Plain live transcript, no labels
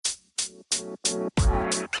All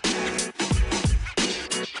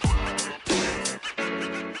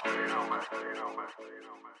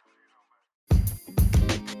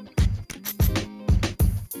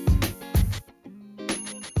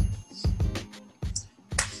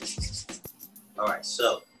right,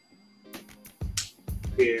 so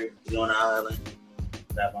here we on the island.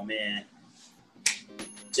 Got my man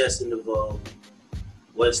Justin DeVoe,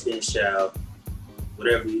 West End Shout,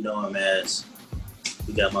 whatever you know him as.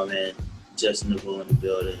 We got my man Justin DeVoe in the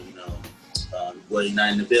building. Well, he's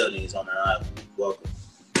not in the building; he's on the island. Welcome.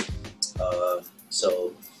 I'm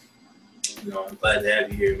glad to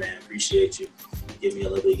have you here, man. Appreciate you. Give me a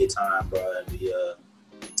little bit of your time, bro. And we,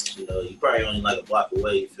 you probably only like a block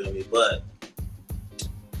away. You feel me? But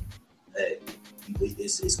hey,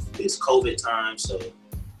 it's COVID time, so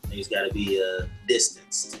things got to be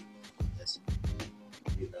distanced. That's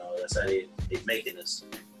how they making us.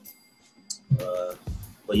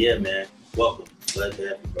 But yeah, man, welcome. Glad to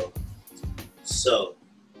have you, bro. So,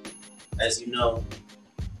 as you know,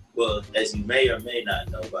 well, as you may or may not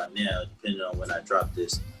know by now, depending on when I drop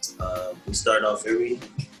this, we start off every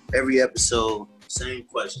episode, same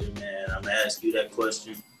question, man. I'm gonna ask you that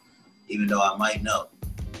question, even though I might know.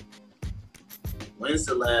 When's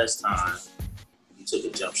the last time you took a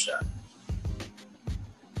jump shot?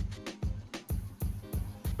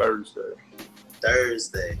 Thursday.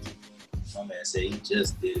 My man said he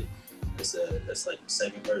just did it. That's like the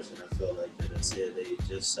second person I feel like that I said they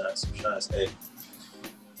just shot some shots. Hey,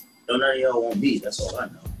 don't none of y'all want me. That's all I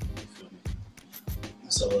know. You feel me?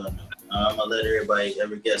 That's all I know. I'm gonna let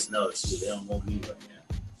every guest know. Shoot, they don't want me right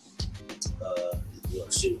now.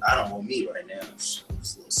 I don't want me right now. It's a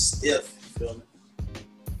little stiff. You feel me?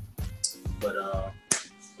 But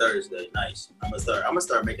Thursday, nice. I'm gonna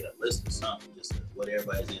start making a list or something, just what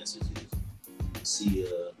everybody's answers is.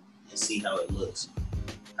 See how it looks,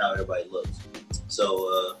 how everybody looks.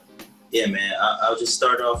 So yeah, man. I'll just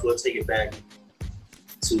start off. We'll take it back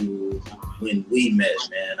to when we met,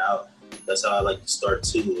 man. That's how I like to start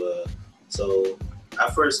too. So I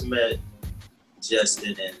first met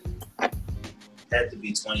Justin in had to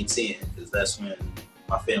be 2010 because that's when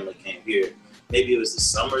my family came here. Maybe it was the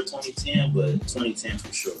summer of 2010, but 2010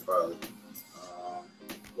 for sure, probably.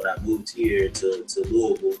 When I moved here to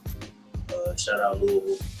Louisville, shout out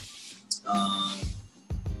Louisville.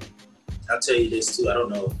 I'll tell you this too, I don't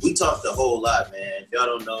know. We talked a whole lot, man. If y'all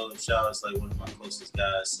don't know, Shaw is like one of my closest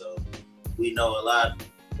guys, so we know a lot,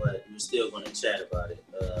 but we're still going to chat about it.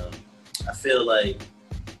 I feel like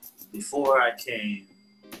before I came,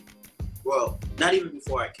 well, not even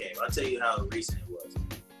before I came, I'll tell you how recent it was.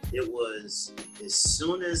 It was as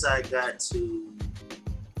soon as I got to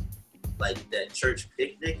like that church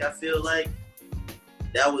picnic, I feel like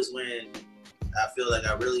that was when I feel like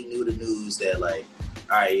I really knew the news that like,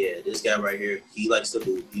 all right, yeah, this guy right here, he likes to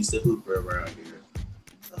hoop. He's the hooper around here.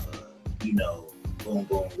 Boom,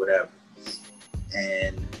 boom, whatever.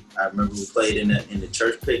 And I remember we played in the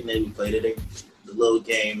church picnic. We played at the little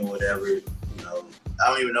game or whatever. I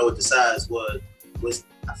don't even know what the size was.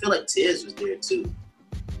 I feel like Tiz was there too.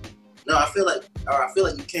 No, I feel like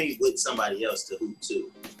you came with somebody else to hoop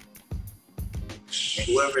too. And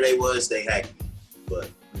whoever they was, they hacked me. But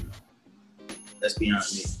that's beyond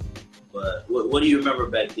me. But what do you remember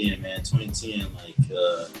back then, man? 2010, like,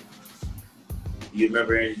 you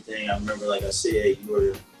remember anything? I remember, like I said,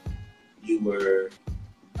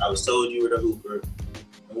 I was told you were the hooper.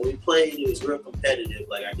 And when we played, it was real competitive.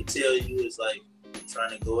 Like, I could tell you was, like,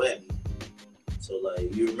 trying to go at me. So,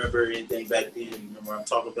 like, you remember anything back then? You remember what I'm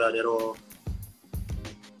talking about at all?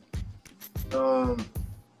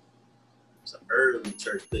 It's an early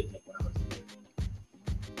church picnic when I was there.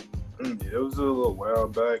 Yeah, it was a little while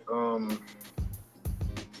back.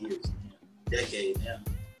 Years, man. Decade now.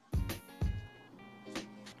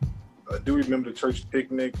 I do remember the church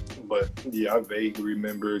picnic, but yeah, I vaguely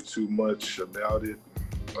remember too much about it.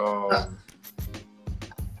 I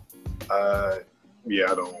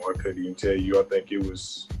couldn't even tell you. I think it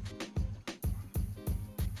was,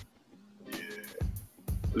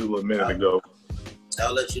 a little minute ago.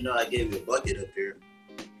 I'll let you know I gave you a bucket up here.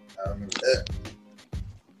 I remember that.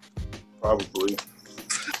 Probably.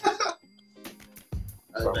 That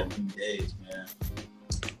was back in the days, man.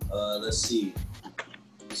 Let's see.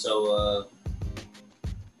 So,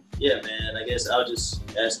 yeah, man, I guess I'll just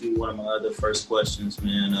ask you one of my other first questions,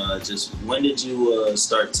 man. Just when did you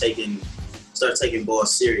start taking ball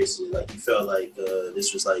seriously? Like you felt like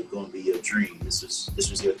this was like going to be your dream. This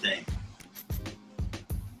was your thing.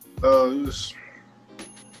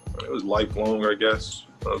 It was lifelong, I guess.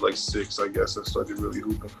 I was like 6, I guess. I started really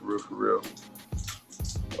hooping for real.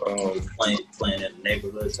 Playing in the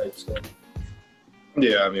neighborhood type stuff.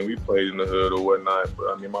 Yeah, I mean, we played in the hood or whatnot,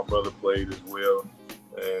 but I mean, my brother played as well,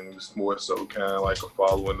 and it's more so kind of like a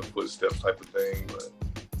following the footsteps type of thing. But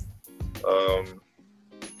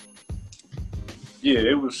yeah,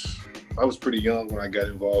 it was. I was pretty young when I got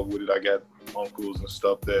involved with it. I got uncles and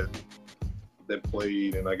stuff that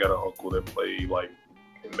played, and I got an uncle that played like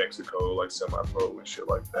in Mexico, like semi-pro and shit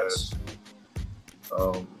like that.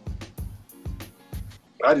 Um,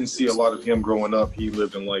 I didn't see a lot of him growing up. He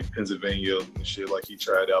lived in like Pennsylvania and shit. Like he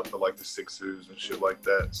tried out for like the Sixers and shit like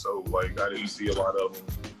that. So like I didn't see a lot of him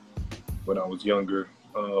when I was younger.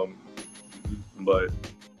 But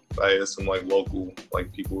I had some like local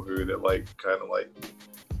like people here that like kind of like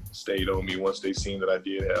stayed on me once they seen that I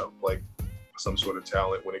did have like some sort of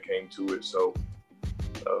talent when it came to it. So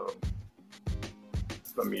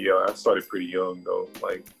I mean, yeah, I started pretty young though.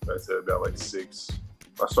 Like I said, about like 6.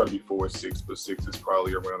 I started before 6, but 6 is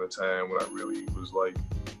probably around the time when I really was like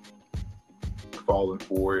falling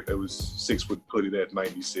for it. It was 6 would put it at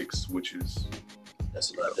 96, which is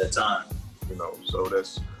that's about that time. You know, so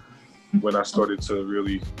that's when I started to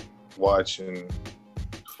really watch and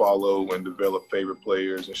follow and develop favorite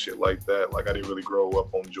players and shit like that. Like I didn't really grow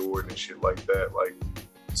up on Jordan and shit like that. Like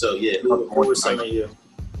so yeah, who were some of your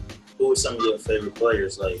favorite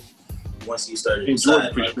players? Like once you started Jordan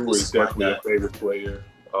deciding, for like, sure is definitely a favorite player.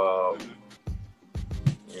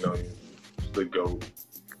 You know, the GOAT.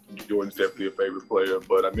 Jordan's definitely a favorite player.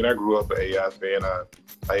 But I mean, I grew up an AI fan. I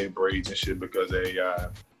had braids and shit because of AI.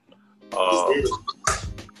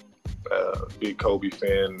 Big Kobe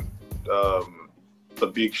fan. A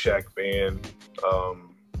big Shaq fan.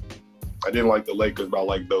 I didn't like the Lakers, but I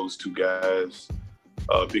like those two guys.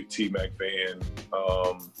 Big T-Mac fan.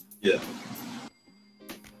 Yeah.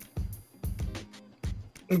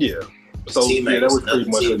 So T-Mac that was pretty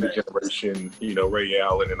much T-Mac. in the generation, you know, Ray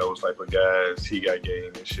Allen and those type of guys. He got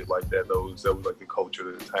game and shit like that. That was like the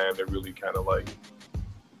culture at the time that really kind of like,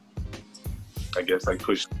 I guess, like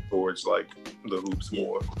pushed towards like the hoops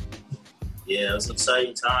more. Yeah, it was an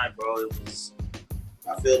exciting time, bro. It was.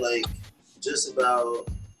 I feel like just about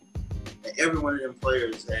every one of them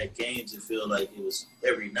players had games. It feel like it was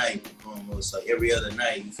every night, almost like every other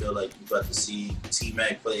night. You feel like you about to see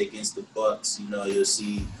T-Mac play against the Bucks. You know, you'll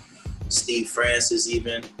see Steve Francis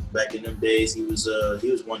even back in them days. He was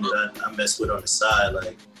one that I messed with on the side.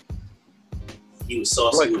 Like he was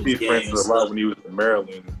saucy with his Steve Francis a lot when he was in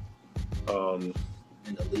Maryland.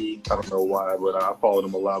 In the league. I don't know why, but I followed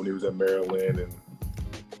him a lot when he was in Maryland, and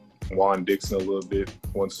Juan Dixon a little bit.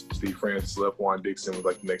 Once Steve Francis left, Juan Dixon was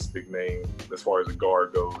like the next big name as far as a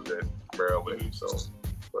guard goes at Maryland. So,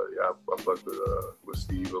 but yeah, I fucked with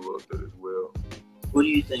Steve a little bit as well. Who do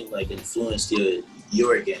you think like influenced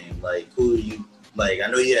your game? Like who do you like? I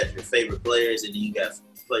know you have your favorite players, and then you got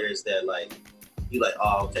players that like you like.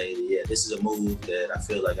 Oh, okay, yeah, this is a move that I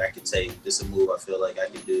feel like I could take. This is a move I feel like I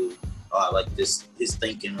could do. Oh, I like this. His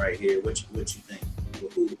thinking right here. What you think?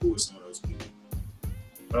 Who are some of those people?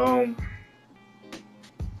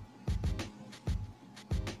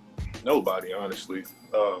 Nobody, honestly.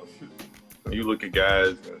 When you look at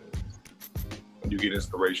guys and you get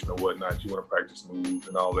inspiration or whatnot, you want to practice moves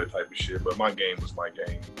and all that type of shit. But my game was my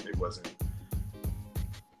game. It wasn't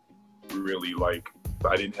really like,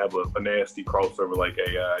 I didn't have a nasty crossover like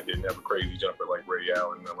AI. I didn't have a crazy jumper like Ray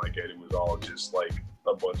Allen and like that. It was all just like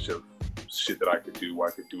a bunch of shit that I could do. I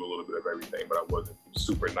could do a little bit of everything, but I wasn't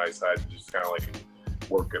super nice. I had to just kind of like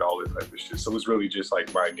work at all this type of shit. So it was really just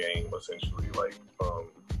like my game, essentially. Like,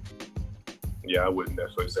 yeah, I wouldn't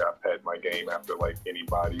necessarily say I pat my game after like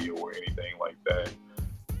anybody or anything like that.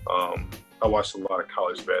 I watched a lot of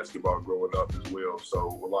college basketball growing up as well,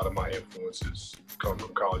 so a lot of my influences come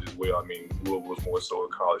from college as well. I mean, Louisville was more so a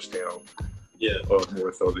college town,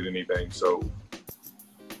 more so than anything. So,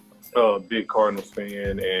 big Cardinals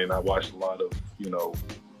fan, and I watched a lot of, you know,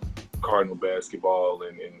 Cardinal basketball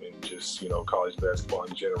and just, you know, college basketball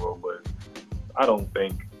in general. But I don't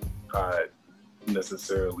think I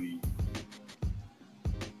necessarily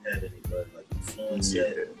had anybody like influence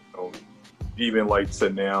that. Even like to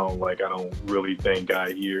now, like I don't really think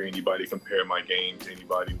I hear anybody compare my game to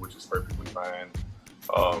anybody, which is perfectly fine.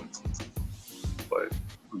 But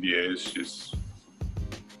yeah, it's just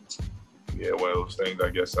one of those things. I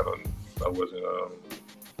guess I wasn't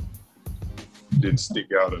didn't stick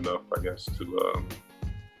out enough, I guess, to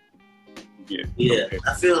get. Yeah,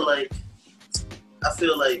 I feel like,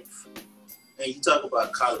 and you talk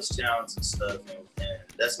about college towns and stuff, and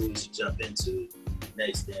that's what we should jump into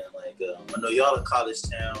next. Then, like, I know y'all a college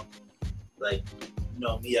town. Like, you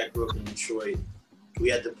know, me, I grew up in Detroit. We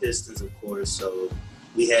had the Pistons, of course, so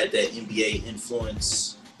we had that NBA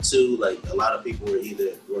influence too. Like a lot of people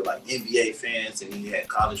were like NBA fans, and then you had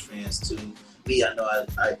college fans too. Me, I know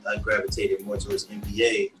I gravitated more towards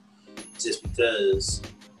NBA just because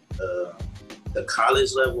the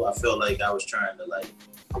college level, I felt like I was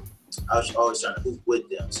always trying to hoop with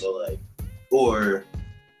them. So like, or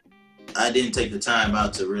I didn't take the time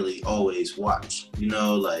out to really always watch. You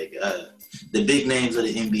know, like the big names of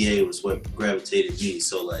the NBA was what gravitated me.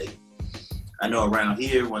 So like, I know around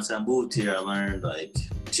here, once I moved here, I learned like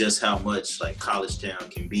just how much like college town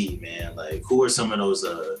can be, man. Like, who are some of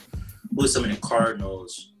the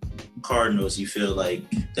Cardinals you feel like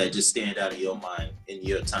that just stand out in your mind in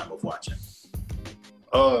your time of watching?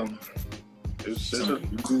 It's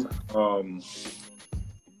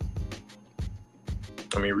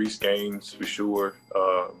I mean, Reece Gaines for sure.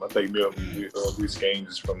 I think Reece Gaines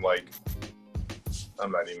is from like,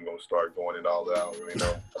 I'm not even gonna start going into all that. I don't really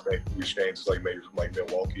know. I think Reece Gaines is like maybe from like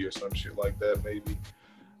Milwaukee or some shit like that, maybe.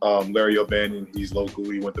 Larry O'Bannon, he's local.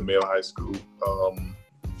 He went to Male High School.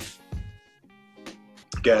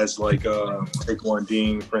 Guys like Taekwon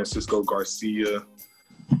Dean, Francisco Garcia.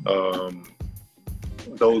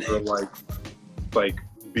 Those are like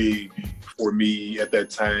big for me at that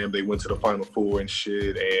time. They went to the Final Four and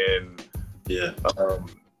shit. And yeah,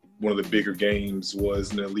 one of the bigger games was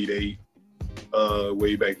in the Elite Eight.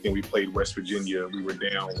 Way back then, we played West Virginia. We were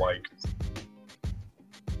down like,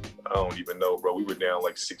 I don't even know, bro. We were down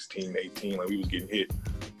like 16, 18. Like, we was getting hit.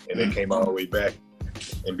 And they came all the way back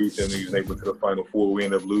and beat them niggas. They went to the Final Four. We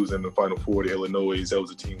ended up losing the Final Four to Illinois. That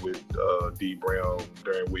was a team with D. Brown,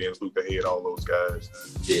 Darren Williams, Luka Head, all those guys.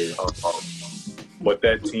 Yeah. But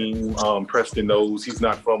that team, Preston Knowles, he's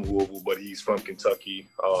not from Louisville, but he's from Kentucky.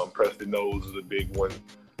 Preston Knowles is a big one.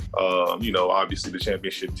 You know, obviously the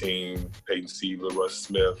championship team, Peyton Sievler, Russ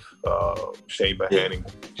Smith, Shane Mahanning,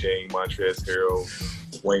 Jane, Montrezl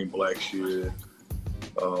Harrell, Wayne Blackshear.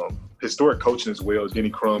 Historic coaching as well. Denny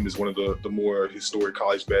Crum is one of the more historic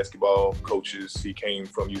college basketball coaches. He came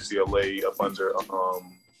from UCLA up under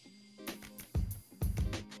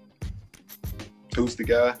who's the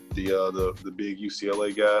guy? The big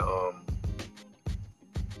UCLA guy.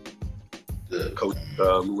 Coach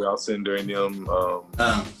Lou Alcindor and them.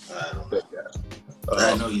 I don't know.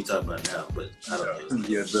 I know you're talking about now, but I don't know.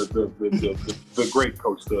 Yeah, the great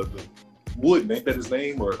coach, the Wooden, ain't that his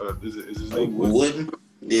name, or is his name Wooden? Wooden?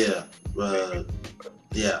 Yeah,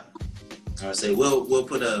 yeah. I say we'll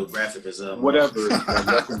put a graphic as whatever.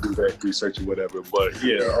 I can do that research or whatever. But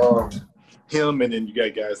yeah, him, and then you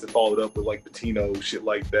got guys that followed up with like Patino, shit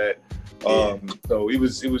like that. So it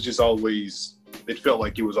was just always. It felt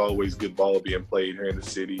like it was always good ball being played here in the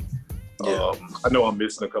city. Yeah. I know I'm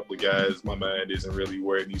missing a couple of guys. My mind isn't really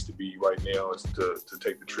where it needs to be right now. Is to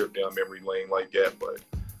take the trip down memory lane like that. But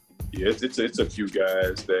yeah, it's a few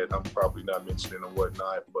guys that I'm probably not mentioning and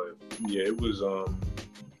whatnot. But yeah, it was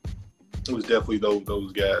definitely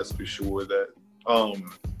those guys for sure. That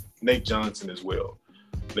Nate Johnson as well.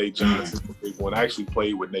 Nate Johnson, a big one. I actually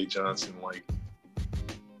played with Nate Johnson like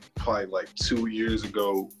probably like 2 years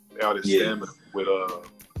ago out at Stamina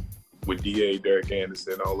with DA, Derek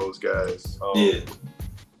Anderson, all those guys.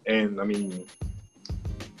 And I mean,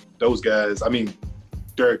 those guys. I mean,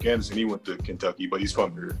 Derek Anderson, he went to Kentucky, but he's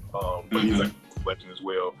from here. But he's like a legend as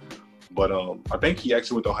well. But I think he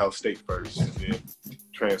actually went to Ohio State first, and then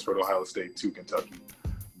transferred Ohio State to Kentucky.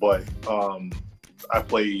 But I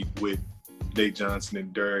played with Nate Johnson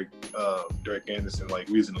and Derek Anderson. Like,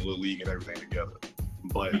 we was in the little league and everything together.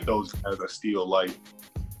 But those guys are still like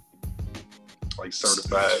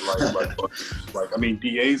certified, like I mean,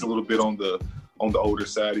 DA's a little bit on the older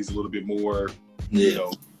side. He's a little bit more, you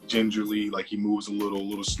know, gingerly. Like, he moves a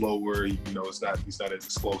little slower. You know, he's not as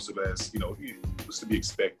explosive as, you know, he was to be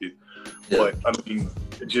expected. But I mean,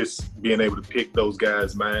 just being able to pick those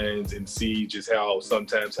guys' minds and see just how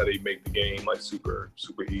they make the game like super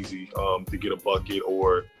easy to get a bucket,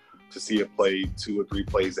 or to see it play 2 or 3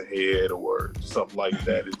 plays ahead or something like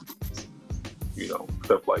that. It's, you know,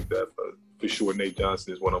 stuff like that. But for sure, Nate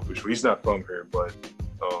Johnson is one of them for sure. He's not from here, but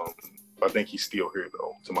I think he's still here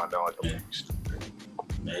though. To my knowledge, I think he's still here.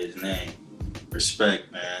 Made his name.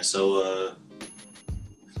 Respect, man. So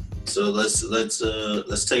let's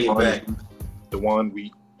take it back. DeJuan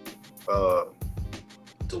Wheat.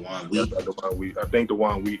 DeJuan Wheat. DeJuan Wheat. I think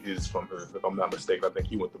DeJuan Wheat is from here, if I'm not mistaken. I think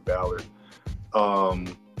he went to Ballard.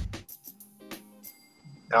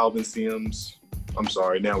 Alvin Sims. I'm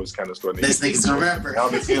sorry, now it's kind of starting to... This nigga's a rapper.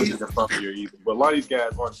 Alvin Sims isn't from here either. But a lot of these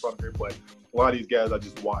guys aren't from here, but a lot of these guys I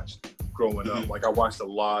just watched growing up. Like, I watched a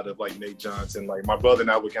lot of, like, Nate Johnson. Like, my brother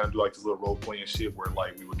and I would kind of do, like, this little role-playing shit where,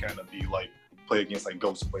 like, we would kind of be, like, play against, like,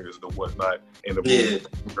 ghost players or whatnot. And the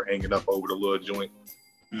we were hanging up over the little joint.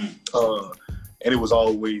 And it was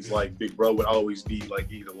always like Big Bro would always be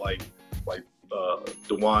like either like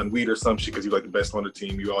Dewan Wheat or some shit because he was like the best on the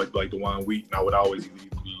team. You always be like Dewan Wheat, and I would always be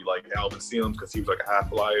like Alvin Sims because he was like a high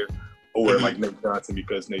flyer, or like Nate Johnson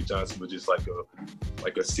because Nate Johnson was just like a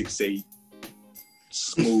 6'8"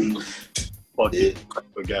 smooth bucket type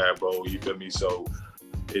of guy, bro. You feel me? So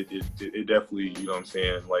it definitely, you know what I'm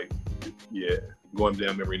saying? Like, yeah, going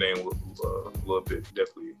down memory lane a little bit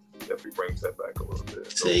definitely brings that back a little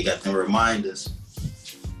bit. So you got them reminders.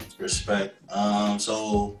 Respect.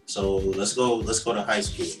 So let's go to high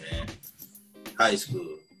school, man. High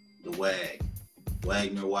school, the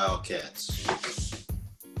Wagner Wildcats.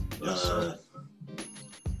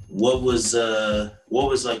 What was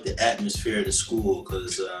like the atmosphere of the school?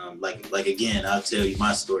 Because like again, I'll tell you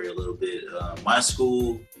my story a little bit. My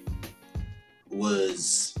school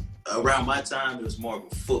was around my time. It was more of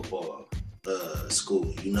a football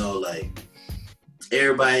school. You know, like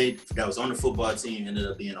everybody that was on the football team ended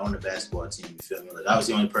up being on the basketball team. You feel me? Like I was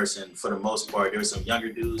the only person for the most part. There were some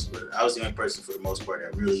younger dudes, but I was the only person for the most part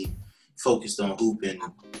that really focused on hooping,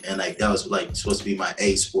 and like that was like supposed to be my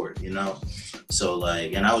A sport, you know. So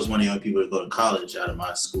like, and I was one of the only people to go to college out of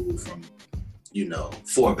my school from, you know,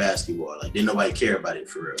 for basketball. Like didn't nobody care about it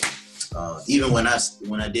for real. Even when I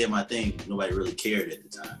did my thing, nobody really cared at the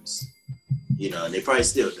times, you know. And they probably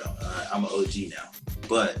still don't. I'm an OG now,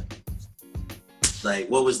 but like,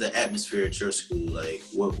 what was the atmosphere at your school? Like,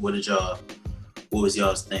 what was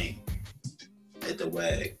y'all's thing at the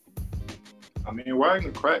WAG? I mean,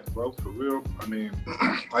 Wagner cracked, bro, for real. I mean,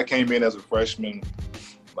 I came in as a freshman,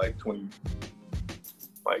 like 20,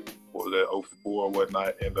 like, what was that, 04 or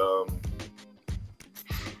whatnot, and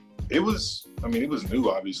it was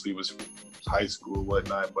new, obviously. It was high school or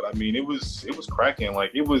whatnot, but I mean, it was cracking.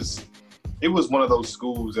 Like, it was one of those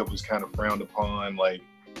schools that was kind of frowned upon. Like,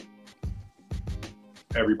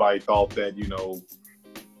 everybody thought that, you know,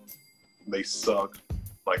 they suck.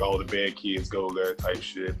 Like, all the bad kids go there type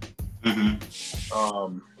shit.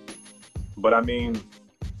 Mm-hmm. But I mean,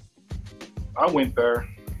 I went there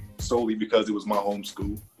solely because it was my home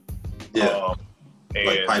school. Yeah. And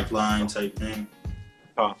like pipeline type thing?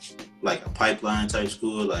 Huh? Like a pipeline type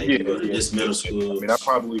school? Like this middle school? I mean, I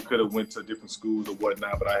probably could have went to different schools or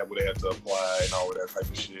whatnot, but I would have had to apply and all of that type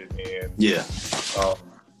of shit. And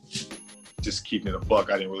just keeping it a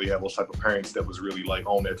buck, I didn't really have those type of parents that was really like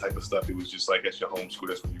on that type of stuff. It was just like, that's your home school,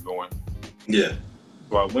 that's where you're going. Yeah.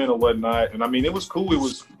 So I went or whatnot, and I mean, it was cool. It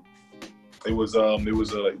was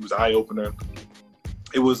eye opener.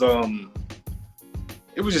 It was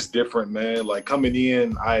just different, man. Like coming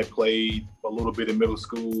in, I played a little bit in middle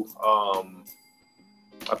school.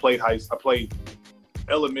 I played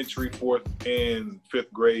elementary, 4th and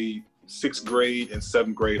 5th grade, 6th grade, and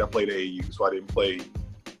 7th grade. I played AAU, so I didn't play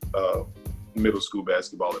middle school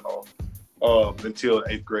basketball at all until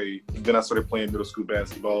 8th grade. And then I started playing middle school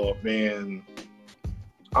basketball. Man,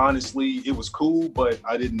 honestly, it was cool, but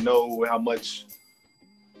I didn't know how much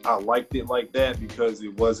I liked it like that because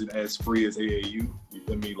it wasn't as free as AAU. You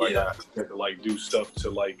feel me? Like I had to like do stuff to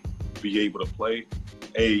like be able to play.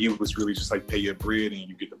 AAU was really just like pay your bread and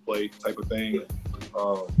you get to play type of thing.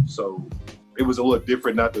 So it was a little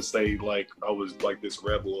different, not to say like I was like this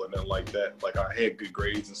rebel and then like that. Like I had good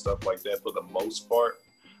grades and stuff like that for the most part,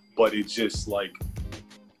 but it just like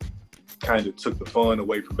kind of took the fun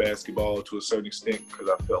away from basketball to a certain extent because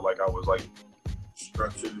I felt like I was like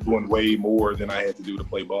structured doing way more than I had to do to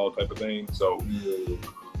play ball type of thing. So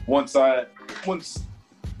once I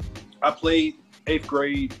played 8th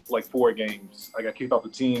grade, like 4 games, I got kicked off the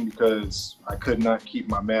team because I could not keep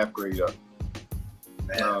my math grade up.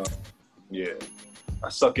 I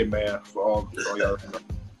suck at math for all y'all.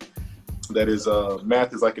 That is,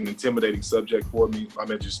 math is like an intimidating subject for me. I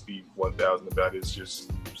mean, just be 1,000 about it. It's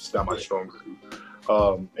just not my strong suit.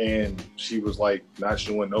 And she was like not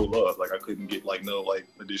showing no love. Like I couldn't get like no like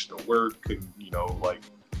additional work. Couldn't, you know, like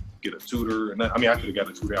get a tutor. And I mean, I could have got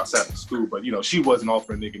a tutor outside of school, but you know, she wasn't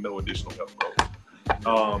offering nigga no additional help,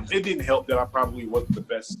 bro. It didn't help that I probably wasn't the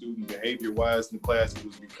best student behavior wise in the class. It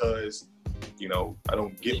was because, you know, I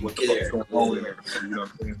don't get what the fuck's going on in there. You know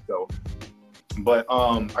what I'm saying? So, but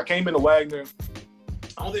I came into Wagner.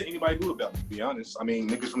 I don't think anybody knew about me, to be honest. I mean,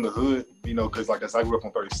 niggas from the hood, you know, because like I said, I grew up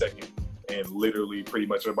on 32nd, and literally pretty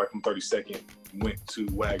much everybody from 32nd went to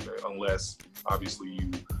Wagner, unless obviously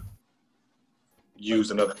you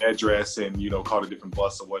used another address and, you know, caught a different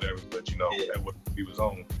bus or whatever, but you know, that what he was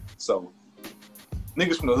on. So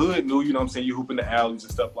niggas from the hood knew, you know what I'm saying, you hoop in the alleys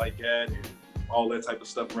and stuff like that, and all that type of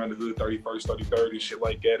stuff around the hood, 31st, 33rd and shit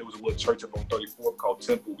like that. It was a little church up on 34th called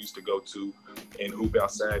Temple we used to go to and hoop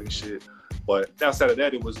outside and shit. But outside of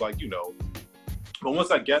that, it was like, you know, But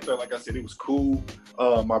once I got there, like I said, it was cool.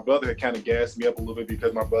 My brother had kind of gassed me up a little bit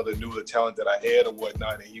because my brother knew the talent that I had or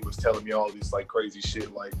whatnot, and he was telling me all these like crazy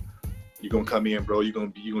shit, like, "You're gonna come in, bro. You're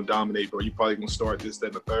gonna dominate, bro. You probably gonna start this, that,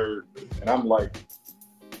 and the third." And I'm like,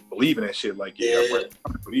 believing that shit, like, yeah, I'm right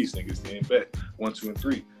for these niggas, then bet 1, 2, and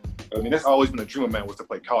 3. I mean, that's always been a dream of mine, was to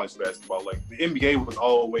play college basketball. Like, the NBA was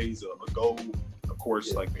always a goal, of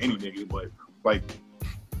course, like for any nigga, but like,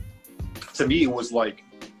 to me, it was like,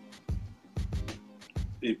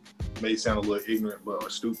 it may sound a little ignorant or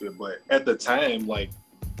stupid, but at the time, like,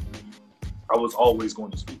 I was always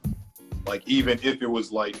going to school. Like, even if it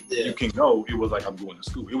was like, you can go, it was like, I'm going to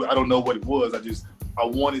school. I don't know what it was. I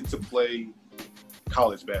wanted to play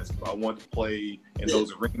college basketball. I wanted to play in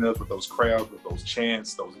those arenas with those crowds, with those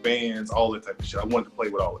chants, those bands, all that type of shit. I wanted to play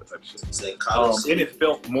with all that type of shit. And it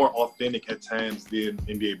felt more authentic at times than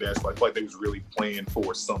NBA basketball. I felt like they was really playing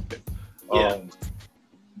for something.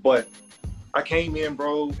 But I came in,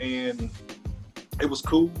 bro, and it was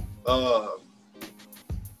cool. I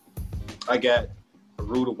got a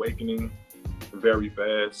rude awakening very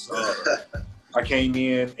fast. I came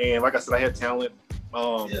in, and like I said, I had talent.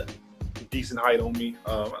 Decent height on me.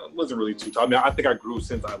 I wasn't really too tall. I mean, I think I grew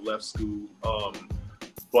since I left school.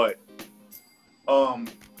 But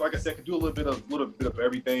like I said, I could do a little bit of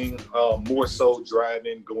everything. More so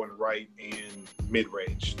driving, going right, and mid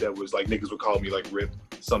range. That was like, niggas would call me like Rip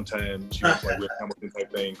sometimes, like Rip Hamilton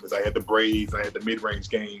type thing, because I had the braids, I had the mid range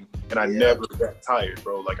game, and I never got tired,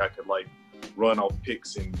 bro. Like, I could like run off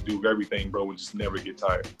picks and do everything, bro, and just never get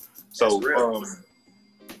tired. So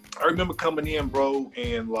I remember coming in, bro,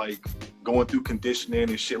 and like going through conditioning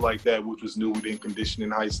and shit like that, which was new. We didn't condition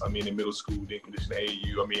in in middle school, we didn't condition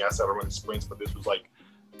AAU. I mean, I started running sprints, but this was like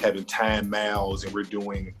having time miles, and we're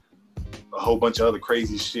doing a whole bunch of other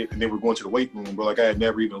crazy shit, and then we're going to the weight room, bro. Like, I had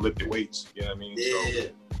never even lifted weights, you know what I mean?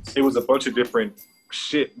 So it was a bunch of different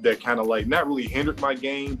shit that kind of like not really hindered my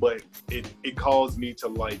game, but it caused me to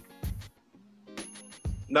like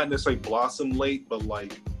not necessarily blossom late, but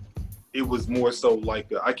like it was more so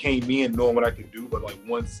like I came in knowing what I could do, but like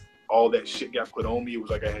once all that shit got put on me, it was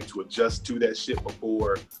like I had to adjust to that shit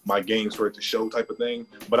before my game started to show type of thing.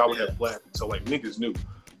 But I would have flat, so like niggas knew.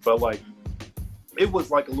 But like it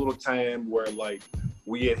was like a little time where like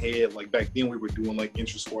we had like back then we were doing like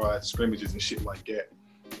intra-squad scrimmages and shit like that.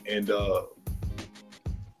 And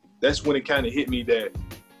that's when it kind of hit me that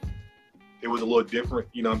it was a little different,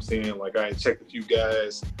 you know what I'm saying? Like, I had checked a few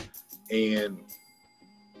guys, and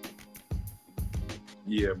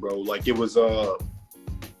yeah, bro, like it was a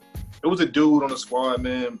dude on the squad,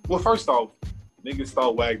 man. Well, first off, niggas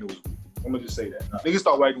thought Wagner was weak. I'm gonna just say that. Niggas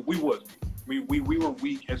thought Wagner, we was weak. We were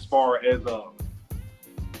weak as far as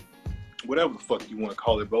whatever the fuck you want to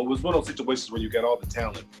call it, bro. It was one of those situations where you got all the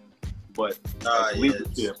talent, but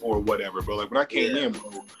leadership or whatever, bro. Like when I came in,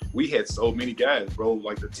 bro, we had so many guys, bro.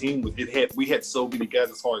 Like the team was, we had so many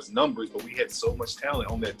guys as far as numbers, but we had so much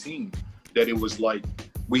talent on that team that it was like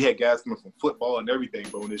we had guys coming from football and everything,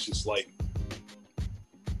 bro. And it's just like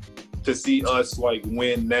to see us like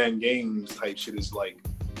win 9 games type shit is like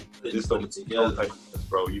just don't type of stuff,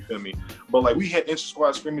 bro. You feel me? But like we had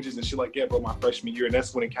intra-squad scrimmages and shit like that, bro, my freshman year, and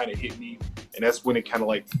that's when it kind of hit me, and that's when it kind of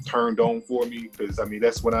like turned on for me, because I mean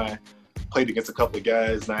that's when I played against a couple of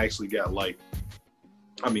guys and I actually got like,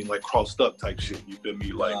 I mean like crossed up type shit. You feel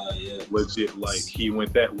me? Like legit, like he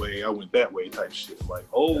went that way, I went that way type shit. Like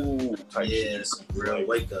type shit. Some real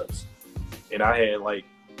wake ups. And I had like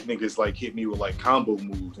niggas like hit me with like combo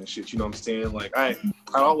moves and shit. You know what I'm saying? Like I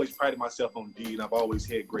always prided myself on D, and I've always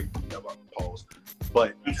had great D. Pause.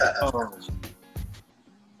 But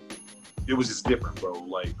it was just different, bro.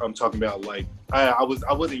 Like I'm talking about, like I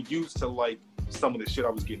wasn't used to like some of the shit I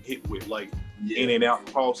was getting hit with, like in and out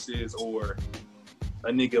crosses, or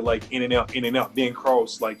a nigga like in and out, then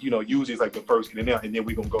cross, like, you know, usually it's like the first in and out, and then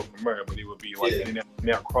we gonna go from there. But it would be like in and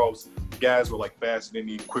out cross. Guys were like faster than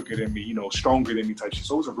me, quicker than me, you know, stronger than me type shit.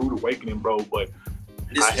 So it was a rude awakening, bro. But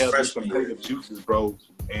I had those competitive juices, bro.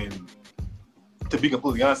 And to be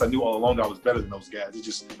completely honest, I knew all along that I was better than those guys.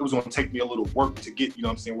 It was gonna take me a little work to get, you know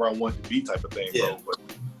what I'm saying, where I wanted to be type of thing, bro. But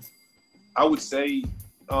I would say,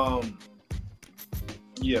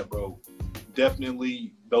 yeah, bro,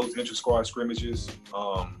 definitely those intra-squad scrimmages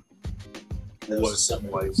was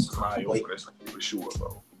something like my opener for sure,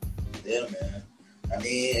 bro. Yeah, man. I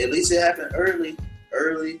mean, at least it happened early.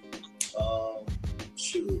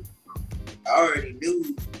 Shoot, I already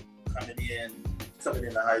knew coming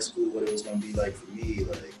into high school what it was gonna be like for me.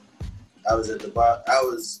 Like I was at the bottom. I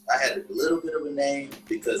had a little bit of a name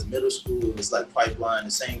because middle school it was like pipeline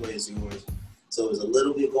the same way as yours, so it was a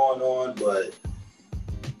little bit going on,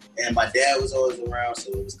 and my dad was always around,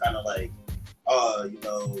 so it was kind of like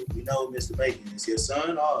we know Mr. Bacon is your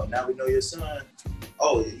son. Oh, now we know your son.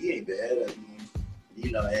 Oh, he ain't bad. I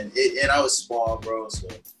mean, and I was small, bro. So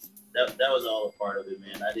that was all a part of it,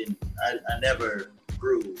 man. I never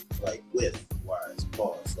grew like with Wise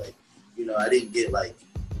pause. Like, I didn't get like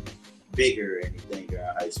bigger or anything during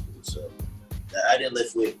high school. So I didn't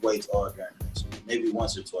lift weights all during high school. Maybe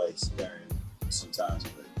once or twice during sometimes,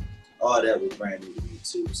 but all that was brand new to me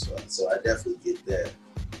too. So I definitely get that.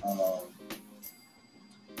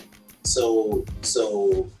 So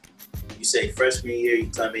you say freshman year, you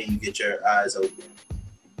come in, you get your eyes open.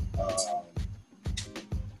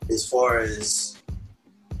 As far as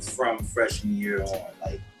from freshman year on,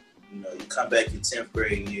 like, you come back your 10th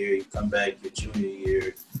grade year, you come back your junior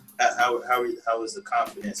year. How was the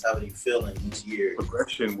confidence? How are you feeling each year?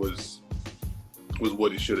 Progression was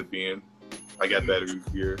what it should have been. I got better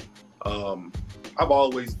each year. I've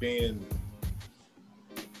always been,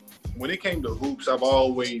 when it came to hoops, I've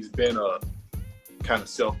always been a kind of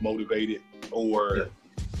self-motivated, or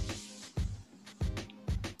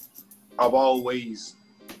I've always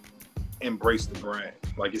embraced the grind.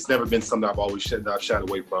 Like, it's never been something I've always shied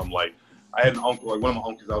away from. Like, I had an uncle, like one of my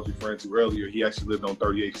uncles I was referring to earlier, he actually lived on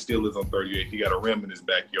 38, still lives on 38. He got a rim in his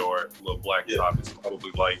backyard, a little black top. It's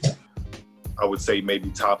probably like, I would say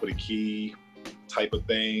maybe top of the key type of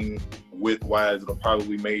thing. Width-wise, it'll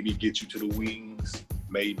probably maybe get you to the wings,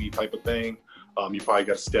 maybe type of thing. You probably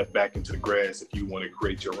got to step back into the grass if you want to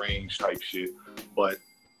create your range type shit. But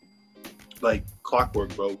like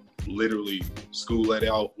clockwork, bro. Literally, school let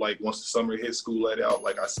out. Like, once the summer hit, school let out.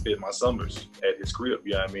 Like, I spent my summers at his crib.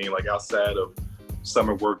 You know what I mean? Like, outside of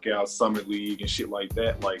summer workouts, summer league, and shit like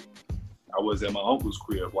that. Like, I was at my uncle's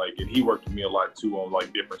crib. Like, and he worked with me a lot too on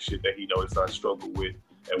like different shit that he noticed I struggled with.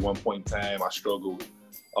 At one point in time, I struggled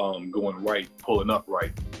going right, pulling up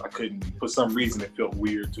right. I couldn't. For some reason, it felt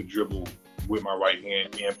weird to dribble with my right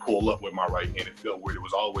hand and pull up with my right hand. It felt weird. It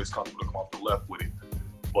was always comfortable to come off the left with it,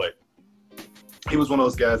 but he was one of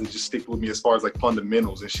those guys that just stick with me as far as like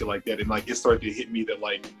fundamentals and shit like that. And like, it started to hit me that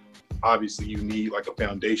like, obviously you need like a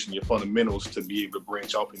foundation, your fundamentals, to be able to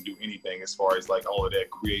branch off and do anything as far as like all of that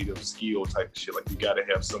creative skill type of shit. Like, you got to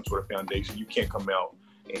have some sort of foundation. You can't come out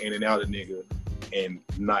in and out a nigga and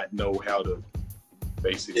not know how to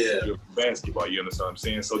basically do basketball. You understand what I'm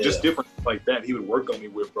saying? So just different like that he would work on me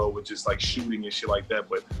with, bro, with just like shooting and shit like that.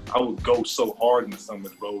 But I would go so hard in the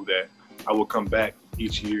summers, bro, that I would come back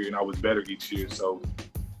each year and I was better each year. So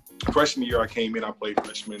freshman year I came in, I played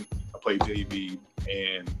freshman, I played JV,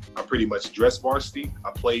 and I pretty much dressed varsity.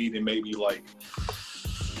 I played in maybe like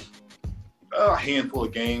a handful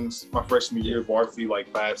of games my freshman year, varsity,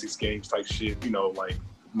 like 5-6 games type shit, like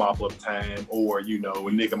mop up time, or a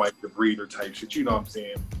nigga might be a breather type shit, you know what I'm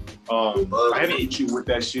saying? I had an issue with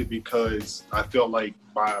that shit because I felt like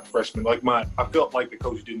my freshman, I felt like the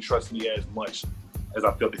coach didn't trust me as much as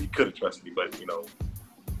I felt that he could have trusted me, but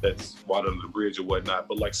that's water under the bridge or whatnot.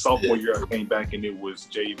 But like sophomore year, I came back and it was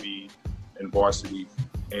JV and varsity,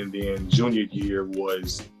 and then junior year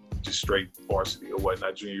was just straight varsity or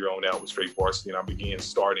whatnot. Junior year on out was straight varsity, and I began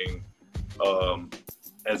starting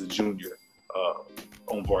as a junior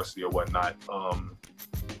on varsity or whatnot.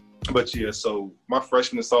 But yeah, so my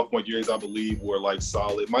freshman and sophomore years, I believe, were like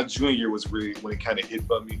solid. My junior year was really when it kind of hit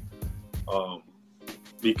for me.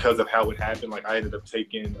 Because of how it happened, like I ended up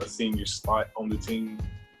taking a senior spot on the team.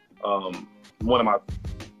 One of my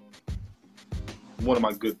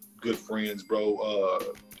good friends, bro,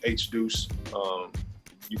 H Deuce.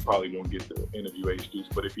 You probably won't get to interview H Deuce,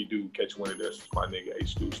 but if you do catch one of this, my nigga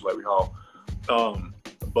H Deuce, Larry Hall.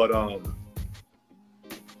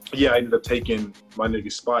 Yeah, I ended up taking my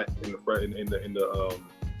nigga's spot in the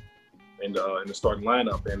starting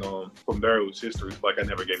lineup, and from there it was history. Like, I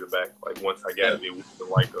never gave it back. Like, once I got it was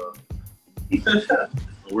like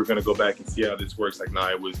we're gonna go back and see how this works. Like, nah,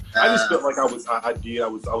 it was. I just felt like I was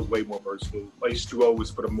way more versatile. Like, H2O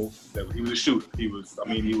was for the most. He was a shooter. He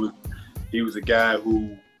was a guy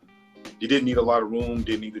who he didn't need a lot of room,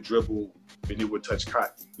 didn't need to dribble, and he would touch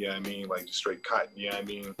cotton. You know what I mean? Like, just straight cotton. You know what I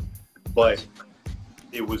mean? But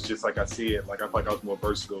it was just like I said. Like, I felt like I was more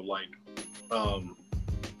versatile. Like,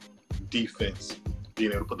 defense,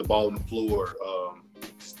 being able to put the ball on the floor,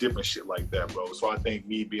 just different shit like that, bro. So I think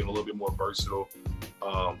me being a little bit more versatile,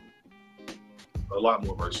 a lot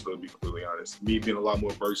more versatile, to be completely honest. Me being a lot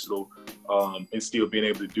more versatile, and still being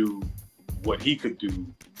able to do what he could do,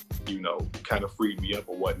 kind of freed me up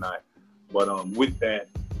or whatnot. But with that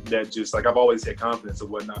just, like, I've always had confidence or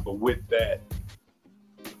whatnot, but with that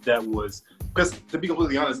was, because to be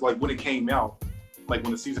completely honest, like, when it came out, like,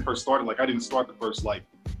 when the season first started, like, I didn't start the first, like,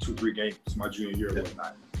 2-3 games my junior year or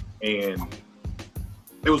whatnot. And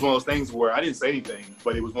it was one of those things where I didn't say anything,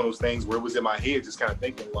 but it was one of those things where it was in my head, just kind of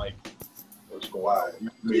thinking like, what's going on?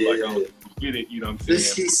 I mean, like, I don't get it, you know what I'm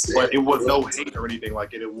saying? But it was no hate or anything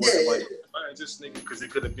like it. It wasn't like, this nigga, because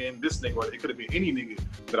it could have been this nigga, or it could have been any nigga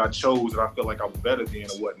that I chose that I felt like I was better than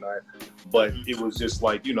or whatnot. But it was just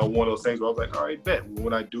like, you know, one of those things where I was like, all right, bet.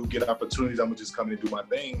 When I do get opportunities, I'm gonna just come in and do my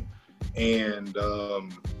thing. And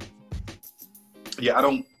yeah, I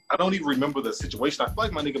don't even remember the situation. I feel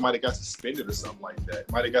like my nigga might have got suspended or something like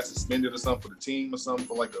that. Might have got suspended or something for the team or something,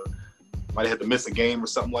 for like might have had to miss a game or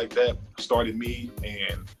something like that. Started me,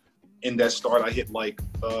 and in that start, I hit like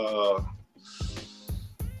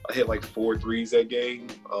 4 threes that game.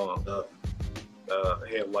 I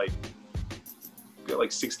had like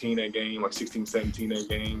 16 that game, like 16, 17 that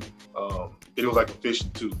game. It was like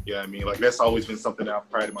efficient too. Yeah, I mean, like that's always been something that I've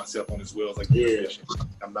prided myself on as well. It's like efficient.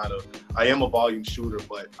 I am a volume shooter,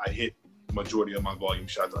 but I hit majority of my volume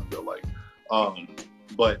shots, I feel like.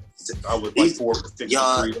 But I was like 4 for 6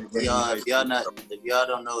 y'all, if y'all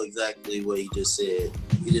don't know exactly what he just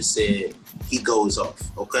said he goes off.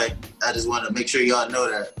 Okay, I just want to make sure y'all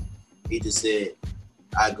know that he just said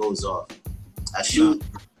I goes off. I shoot.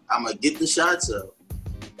 I'm gonna get the shots up,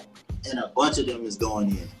 and a bunch of them is going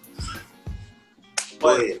in.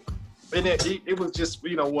 Go ahead. And it was just,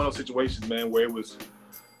 you know, one of those situations, man, where it was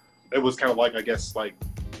kind of like, I guess, like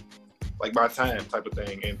my time type of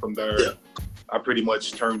thing. And from there, I pretty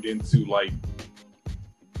much turned into like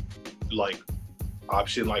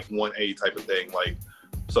option like 1A type of thing. Like,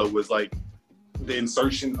 so it was like the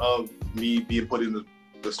insertion of me being put in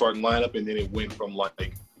the starting lineup, and then it went from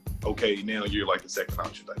like, okay, now you're like the second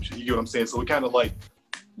option type shit. You get what I'm saying? So it kind of like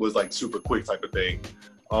was like super quick type of thing.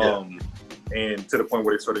 And to the point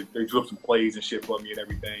where they drew up some plays and shit for me and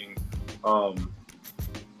everything.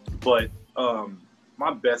 But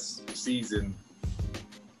my best season,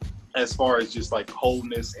 as far as just like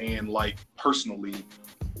wholeness and like personally,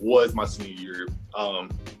 was my senior year.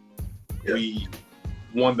 We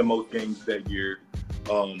won the most games that year.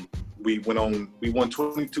 We won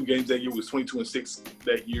 22 games that year. It was 22-6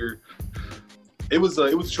 that year. It was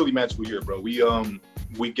a truly magical year, bro. We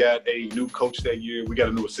got a new coach that year. We got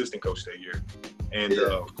a new assistant coach that year, and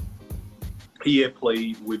he had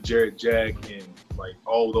played with Jared Jack and like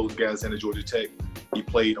all those guys in Georgia Tech. He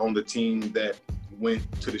played on the team that went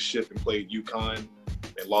to the ship and played UConn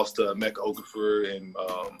and lost to Mecca Okafor and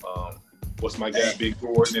what's my guy, Big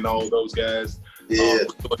Gordon, and all those guys. The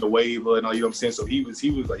waiver and all, you know what I'm saying? So he was a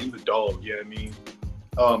dog, you know what I mean?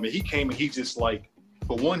 And he came and he just like,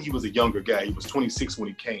 for one, he was a younger guy. He was 26 when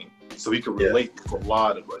he came. So he could relate to a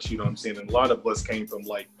lot of us, you know what I'm saying? And a lot of us came from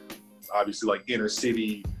like, obviously like inner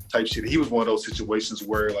city type shit. He was one of those situations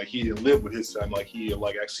where like he didn't live with his family, like he had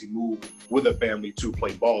like actually moved with a family to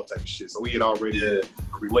play ball type shit. So he had already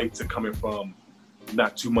relate to coming from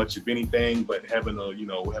not too much of anything, but having the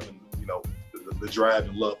drive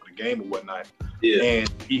and love for the game and whatnot.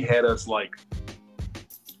 And he had us like,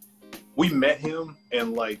 we met him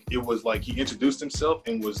and like, it was like he introduced himself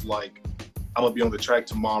and was like, I'm gonna be on the track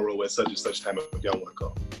tomorrow at such and such time if y'all wanna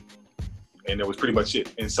come. And that was pretty much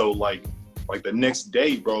it. And so like the next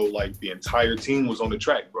day, bro, like the entire team was on the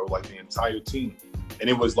track, bro, like the entire team. And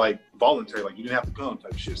it was like voluntary, like you didn't have to come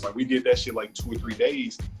type shit. So, like we did that shit like 2 or 3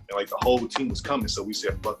 days and like the whole team was coming. So we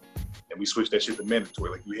said, fuck. And we switched that shit to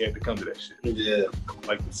mandatory. Like we had to come to that shit. Yeah.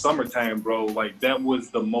 Like the summertime, bro, like that was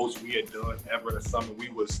the most we had done ever in the summer. We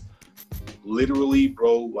was literally,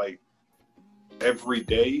 bro, like every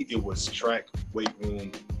day it was track, weight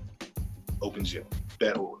room, open gym,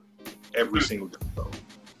 that order. Every single day, bro.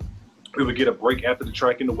 We would get a break after the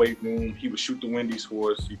track in the weight room. He would shoot the Wendy's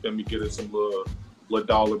for us. You feel me? Get us some little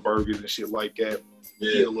dollar burgers and shit like that.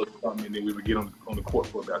 Get a little something, and then we would get on the court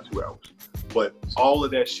for about 2 hours. But all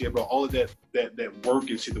of that shit, bro, all of that work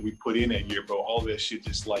and shit that we put in that year, bro, all of that shit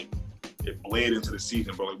just like it bled into the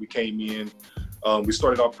season, bro. Like we came in, we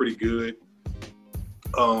started off pretty good.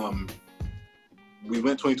 We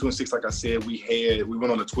went 22-6, like I said. We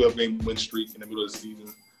went on a 12-game win streak in the middle of the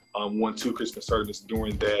season. Won 2 Christmas tournaments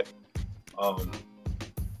during that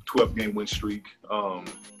 12-game win streak.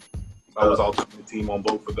 I was all the team on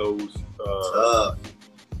both of those.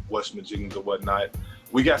 West Michigan or whatnot.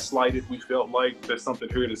 We got slighted. We felt like there's something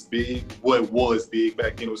here that's big. Well, it was big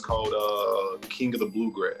back then. It was called King of the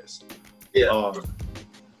Bluegrass. Yeah.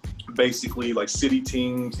 Basically, like city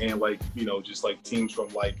teams and like, you know, just like teams from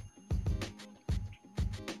like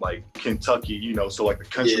Kentucky, you know, so like the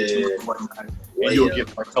country teams and whatnot. And you'll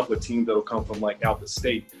get a couple of teams that'll come from like out the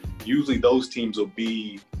state. Usually those teams it'll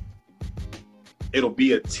be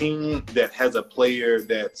a team that has a player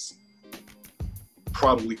that's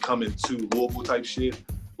probably coming to Louisville type shit.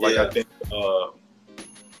 Like I think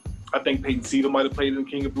I think Peyton Cedar might have played in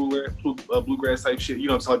King of Bluegrass type shit. You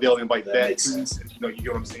know what I'm saying? They'll invite that. Makes sense. You know, you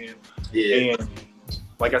get what I'm saying? Yeah. And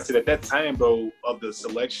like I said, at that time, bro, of the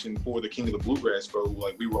selection for the King of the Bluegrass, bro,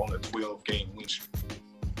 like we were on a 12-game win streak,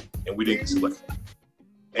 and we didn't select.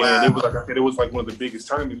 Wow. And it was, like I said, it was like one of the biggest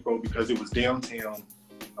tournaments, bro, because it was downtown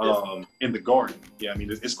in the Garden. Yeah, I mean,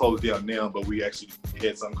 it's closed down now, but we actually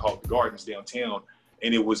had something called the Gardens downtown,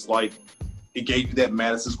 and it was like, it gave you that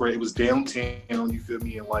Madison Square. It was downtown, you feel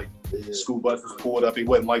me? And like school buses pulled up. It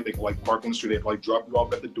wasn't like they could like park on the street. They'd like drop you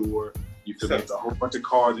off at the door. You feel me? It's a whole bunch of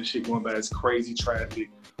cars and shit going by. It's crazy traffic,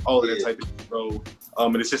 all of that type of shit, bro.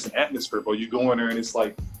 And it's just an atmosphere, bro. You go in there and it's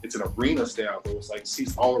like, it's an arena style, bro. It's like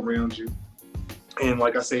seats all around you. And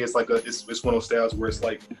like I say, it's like it's one of those styles where it's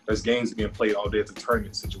like there's games being played all day. It's a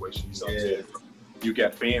tournament situation. You know what I'm saying? You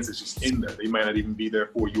got fans that's just in there. They might not even be there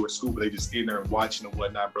for you at school, but they just in there and watching and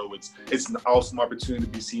whatnot, bro. It's an awesome opportunity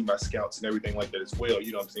to be seen by scouts and everything like that as well.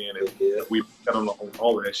 You know what I'm saying? And we got on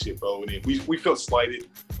all of that shit, bro. And we felt slighted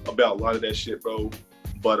about a lot of that shit, bro.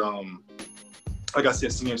 But like I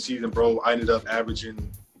said, senior season, bro, I ended up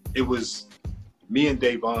averaging. It was me and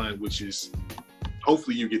Davon, which is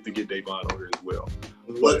hopefully you get to get Davon on here as well.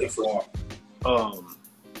 Looking for him.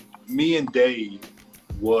 Me and Dave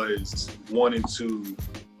was 1 and 2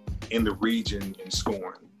 in the region in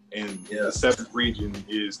scoring, and the 7th region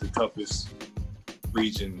is the toughest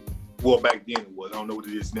region. Well, back then it was. I don't know what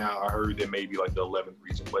it is now. I heard that maybe like the 11th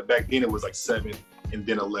region, but back then it was like 7th and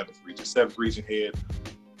then 11th region. 7th region had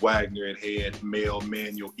Wagner, it had Male,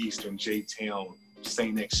 Manual, Eastern, J-Town,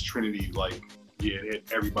 St. X, Trinity. Like, yeah, it had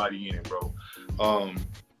everybody in it, bro.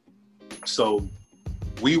 So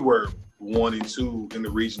we were 1 and 2 in the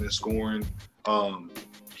region in scoring.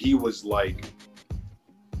 He was like,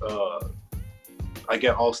 I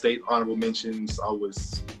got all state honorable mentions. I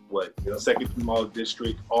was second team all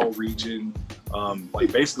district, all region,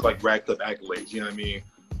 like basically like racked up accolades. You know what I mean?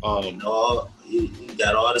 He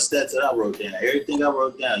got all the stats that I wrote down. Everything I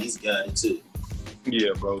wrote down, he's got it too.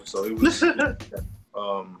 Yeah, bro. So it was,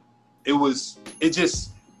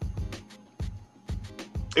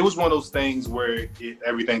 it was one of those things where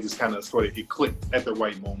everything just kind of it clicked at the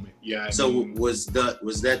right moment. Yeah. Was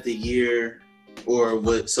that the year, or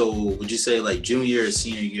what? So would you say like junior or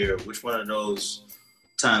senior year? Which one of those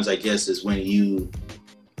times, I guess, is when you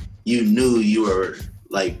knew you were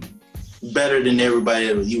like better than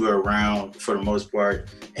everybody that you were around for the most part,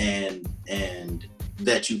 and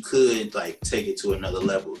that you could like take it to another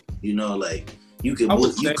level? You know, like you could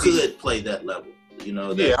play that level. You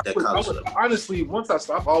know, that college level. Honestly, once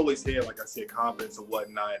I've always had, like I said, confidence and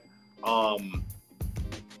whatnot.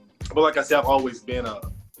 But like I said, I've always been I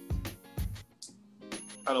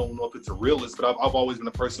don't know if it's a realist, but I've always been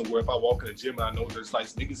a person where if I walk in the gym and I know there's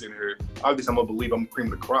nice niggas in here, obviously I'm gonna believe I'm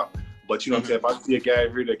cream of the crop. But you know what I'm saying? If I see a guy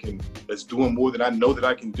here that's doing more than I know that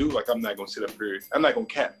I can do, like I'm not gonna sit up here. I'm not gonna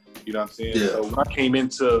cap. You know what I'm saying? Yeah. So when I came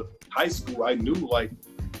into high school, I knew like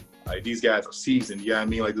these guys are seasoned. Yeah,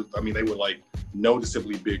 you know I mean, they were like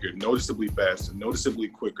noticeably bigger, noticeably faster, noticeably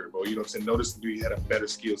quicker, bro. You know what I'm saying? Noticeably had a better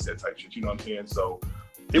skill set type shit. You know what I'm saying? So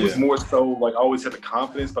it was more so like I always had the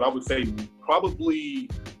confidence, but I would say probably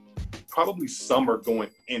summer going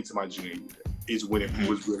into my junior year is when it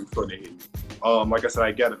was really starting to hit me. Like I said,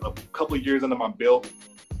 I got a couple of years under my belt,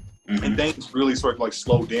 and things really started to like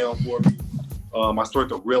slow down for me. I started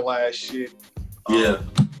to realize shit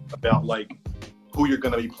about like who you're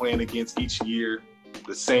gonna be playing against each year,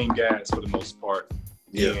 the same guys for the most part,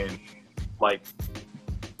 and like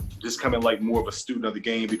just coming like more of a student of the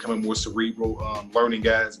game, becoming more cerebral, learning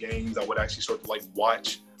guys' games. I would actually start to like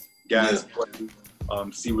watch guys play,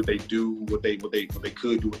 see what they do, what they could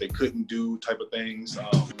do, what they couldn't do, type of things.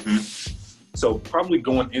 So probably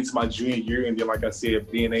going into my junior year, and then like I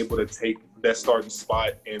said, being able to take that starting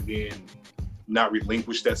spot and then not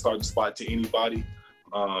relinquish that starting spot to anybody.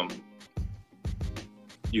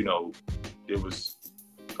 You know,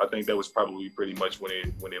 I think that was probably pretty much when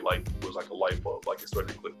it like was like a light bulb, like it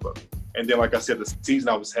started to click up. And then, like I said, the season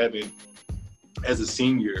I was having as a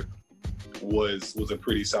senior was a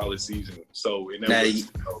pretty solid season. So and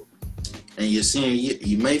your senior year,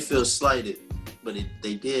 you may feel slighted, but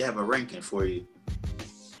they did have a ranking for you.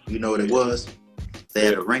 You know what it was? They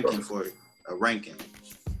had a ranking for you. A ranking.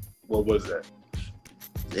 What was that?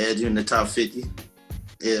 They had you in the top 50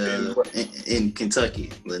 in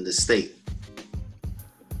Kentucky, in the state.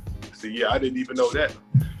 So yeah, I didn't even know that.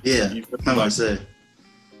 Yeah,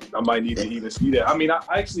 I might need to even see that. I mean, I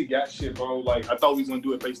actually got shit, bro. Like I thought we was gonna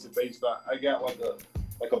do it face to face, but I got like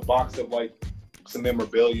a box of like some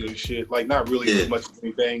memorabilia and shit. Like not really as much as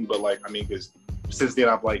anything, but like I mean, because since then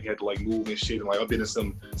I've like had to like move and shit, and like I've been in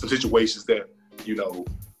some situations that you know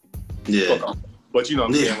Yeah. But you know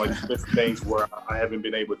what I'm saying? Like, there's things where I haven't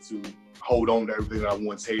been able to hold on to everything that I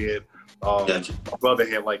once had. Gotcha. My brother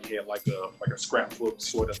had like a scrapbook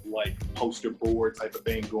sort of like poster board type of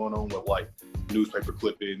thing going on with like newspaper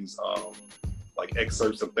clippings, like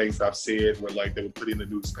excerpts of things I've said where like they would put in the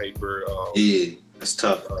newspaper. Yeah, that's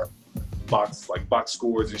tough. Box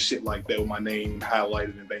scores and shit like that with my name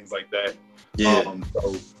highlighted and things like that. Yeah.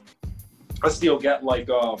 So I still got like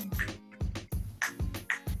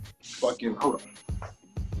fucking hold on.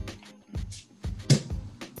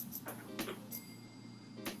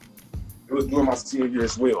 It was during my senior year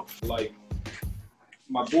as well. Like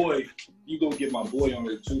my boy, you go get my boy on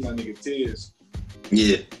there too, my nigga Tez.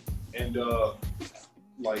 Yeah. And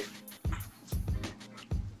like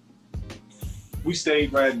we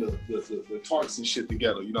stayed riding the tarts and shit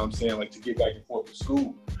together, you know what I'm saying? Like to get back and forth to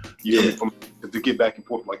school. You know, to get back and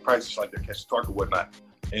forth like practice like that, catch the target or whatnot.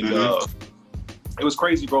 And it was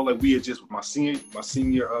crazy, bro. Like we had just with my senior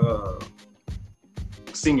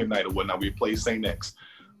night or whatnot, we played St. X.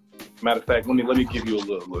 Matter of fact, let me give you a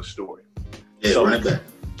little story. Yeah, so right back.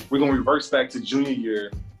 We're gonna reverse back to junior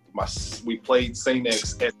year. We played St.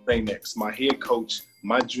 X at St. X. My head coach,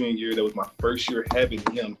 my junior year, that was my first year having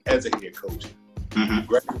him as a head coach. He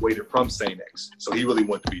graduated from St. X, so he really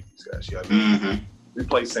wanted to beat these guys. You know what I mean? We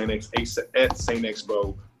played St. X at St. X,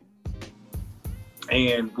 bro,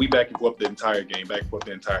 and we back and forth the entire game.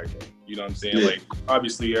 You know what I'm saying? Yeah. Like,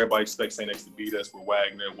 obviously, everybody expects St. X to beat us with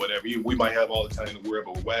Wagner, whatever. We might have all the time in the world,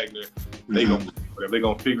 but with Wagner, they're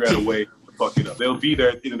gonna figure out a way to fuck it up. They'll be there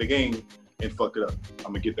at the end of the game and fuck it up. I'm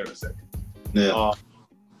gonna get there in a second. Yeah.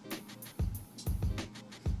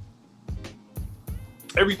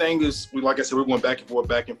 Everything is, like I said, we're going back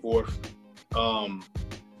and forth.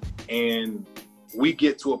 And we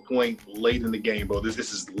get to a point late in the game, bro. This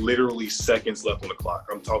is literally seconds left on the clock.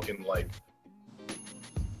 I'm talking like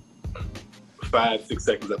 5-6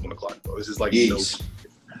 seconds left on the clock, bro. This is like,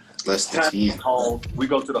 less than 10. Call. We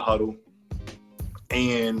go to the huddle,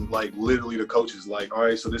 and like literally the coach is like, all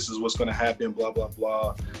right, so this is what's going to happen, blah, blah,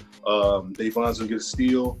 blah. Davon's going to get a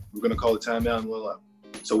steal. We're going to call a timeout and blah, blah.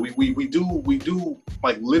 So we do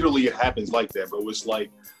like literally it happens like that, bro. It's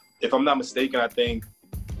like, if I'm not mistaken, I think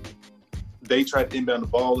they tried to inbound the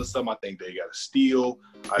ball or something. I think they got a steal.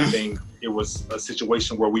 I think it was a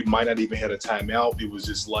situation where we might not even had a timeout. It was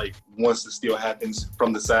just like, once the steal happens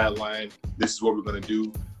from the sideline, this is what we're going to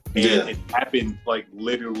do. And it happened like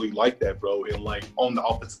literally like that, bro. And like on the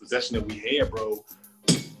offensive possession that we had, bro,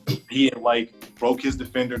 he had like broke his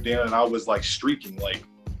defender down, and I was like streaking like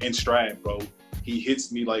in stride, bro. He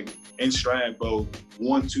hits me like in stride, bro.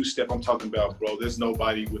 1-2 step I'm talking about, bro. There's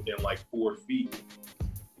nobody within like 4 feet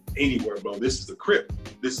anywhere, bro. This is a crib.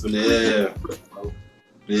 This is a crib, bro.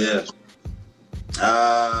 Yeah.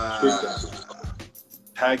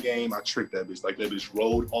 Tie game, I tricked that bitch. Like, that bitch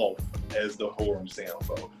rolled off as the horn sound,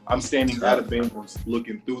 bro. I'm standing out of bounds,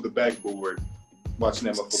 looking through the backboard, watching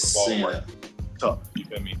that motherfucker ball right. Tough, you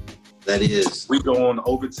feel me? That is. We go on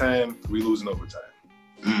overtime, we lose in overtime.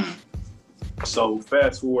 So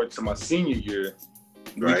fast forward to my senior year,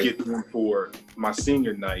 we get in for my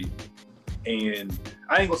senior night, and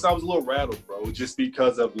I ain't gonna say I was a little rattled, bro, just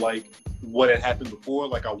because of like what had happened before.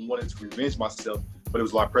 Like, I wanted to revenge myself, but it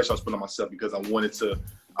was a lot of pressure I was putting on myself because I wanted to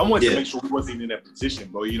make sure we wasn't even in that position,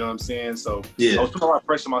 bro. You know what I'm saying? So I was putting a lot of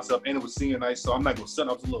pressure on myself, and it was senior night, so I'm not gonna sit.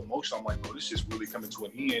 I was a little emotional. I'm like, bro, this shit's really coming to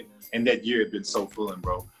an end, and that year had been so fun,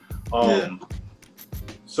 bro.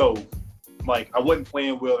 So, like, I wasn't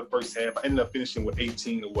playing well the first half. I ended up finishing with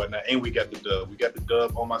 18 or whatnot, and we got the dub. We got the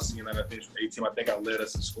dub on my senior night. I finished with 18. I think I led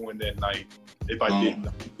us in scoring that night. If I didn't,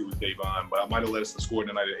 I think it was Davon, but I might have led us in scoring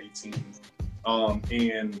that night at 18.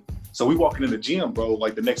 And so we walking in the gym, bro.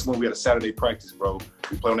 Like, the next morning we had a Saturday practice, bro.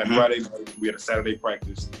 We played on that Friday night. We had a Saturday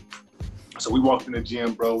practice. So we walked in the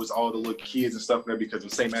gym, bro. It was all the little kids and stuff there because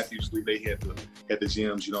of St. Matthew's League. They had the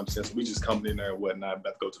gyms, you know what I'm saying? So we just coming in there and whatnot,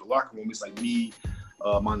 about to go to the locker room. It's like me,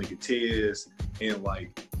 my nigga Tez, and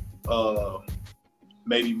like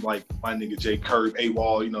maybe like my nigga J Curb,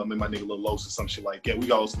 A-Wall, you know, maybe my nigga Lil Los or some shit like that. We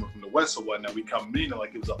all someone from the West or whatnot. We coming in and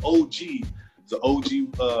like it was an OG. The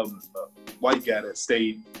OG white guy that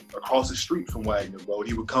stayed across the street from Wagner, bro.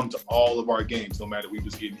 He would come to all of our games, no matter we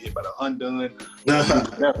was getting hit by the undone,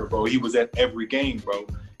 whatever, bro. He was at every game, bro.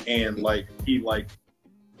 And like he like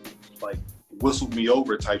whistled me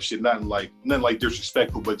over type shit, nothing like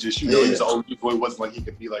disrespectful, but just, you know, he's an OG boy. It wasn't like he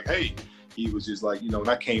could be like, hey. He was just like, you know, and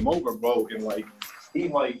I came over, bro, and like he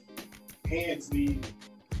like hands me.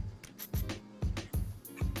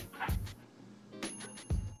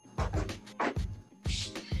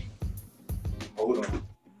 Hold on.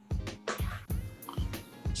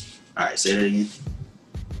 All right, say that again.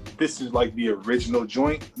 this is like the original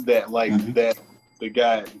joint that that the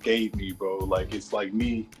guy gave me, bro. Like it's like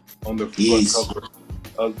me on the front cover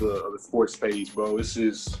of the sports page, bro. This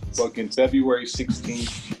is fucking February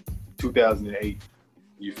 16th, 2008.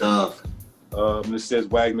 You feel me? This says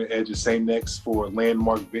Wagner edges St. X for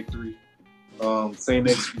landmark victory. St.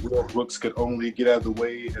 X Will Brooks could only get out of the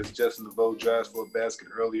way as Justin DeVoe drives for a basket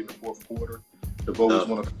early in the fourth quarter. DeVoe is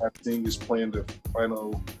one of 5 seniors playing the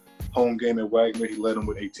final home game at Wagner. He led them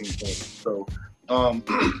with 18 points. So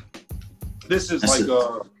this is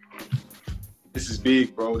this is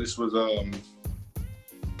big, bro. This was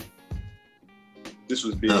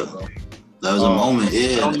big, bro. That was a moment,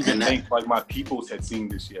 yeah. I don't even think like my peoples had seen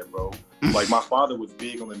this yet, bro. Like my father was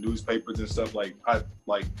big on the newspapers and stuff. Like I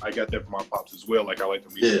got that from my pops as well. Like I like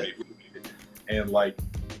to read the paper, and like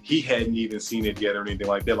he hadn't even seen it yet or anything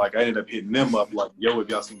like that. Like I ended up hitting them up like, "Yo, have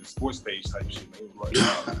y'all seen the sports page type shit?" And they were like,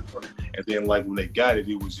 "Nah." And then like when they got it,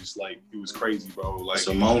 it was just like it was crazy, bro. Like it's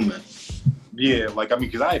a moment. Yeah, like I mean,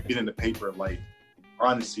 because I had been in the paper like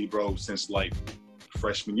honestly, bro, since like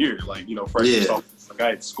freshman year, like freshman sophomore, like I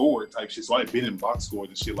had scored type shit, so I had been in box scores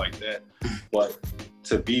and shit like that. But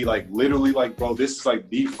to be like literally like, bro, this is like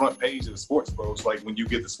the front page of the sports, bro. It's like when you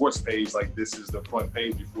get the sports page, like this is the front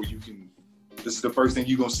page before you can. This is the first thing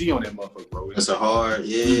you gonna see on that motherfucker, bro. It's a hard,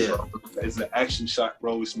 yeah. It's an action shot,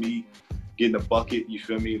 bro. It's me getting a bucket. You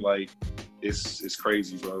feel me? Like it's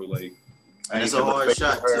crazy, bro. Like I it's a hard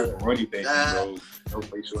shot too. Or anything, bro. No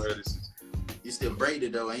facial hair. This is. You still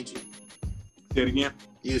braided though, ain't you? Say it again.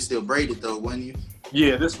 You was still braided though, wasn't you?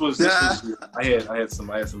 Yeah, this was I had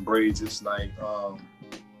some braids this night.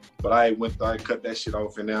 But I cut that shit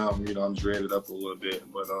off and now I'm dreaded up a little bit.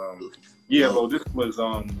 But bro,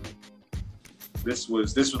 this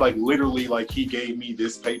was like literally like he gave me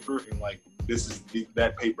this paper and like this is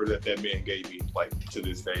that paper that man gave me like to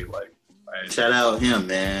this day. Like shout out him,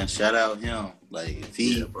 man. Shout out him. Like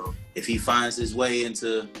if he finds his way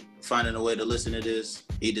into finding a way to listen to this,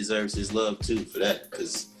 he deserves his love too for that.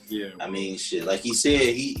 Cause I mean, shit. Like he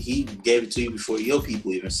said, he gave it to you before your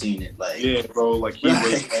people even seen it. Like bro. Like he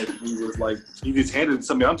just handed it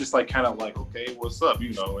to me. I'm just like kind of like, okay, what's up,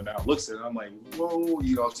 And I looks at it, I'm like, whoa, what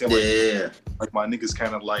I'm saying? Like my niggas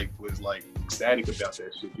kind of like was like ecstatic about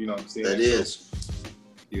that shit. You know what I'm saying? That is.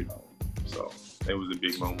 So it was a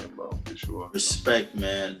big moment, bro, for sure. Respect,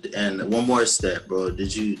 man. And one more step, bro.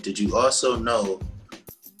 Did you also know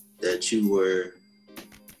that you were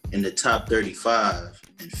in the top 35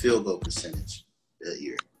 in field goal percentage that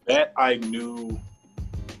year? That I knew.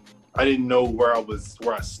 I didn't know where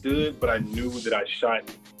I stood, but I knew that I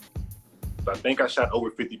think I shot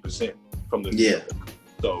over 50% from the field.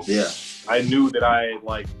 So I knew that I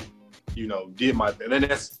did my thing. And then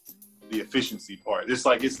that's the efficiency part.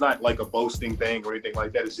 It's not like a boasting thing or anything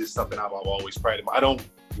like that. It's just something I've always prided myself. I don't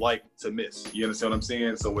like to miss. You understand what I'm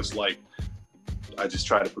saying? So it's like I just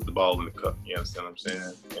try to put the ball in the cup. You understand what I'm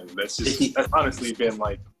saying? And that's honestly been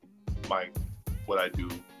like what I do.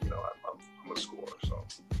 I'm a scorer. So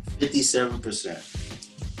 57%.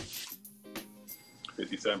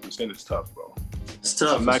 57% is tough, bro. It's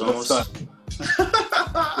tough. I'm not gonna stunt.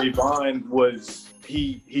 Trayvon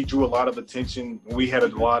he drew a lot of attention. We had a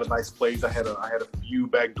lot of nice plays. I had a few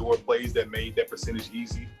backdoor plays that made that percentage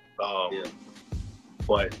easy.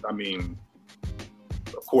 But I mean,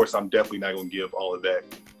 of course, I'm definitely not going to give all of that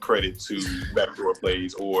credit to backdoor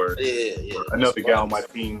plays or another guy on my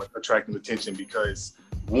team attracting attention, because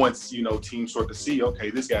once, teams start to see, okay,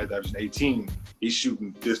 this guy's averaging 18, he's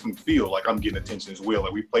shooting this from the field, like I'm getting attention as well.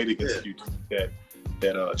 Like we played against a few teams that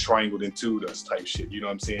triangled into us type shit. You know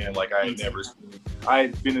what I'm saying? Like I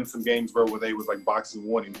had been in some games, bro, where they was like boxing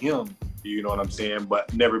one and him, you know what I'm saying?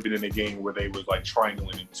 But never been in a game where they was like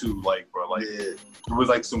triangling in two, like, bro, like it was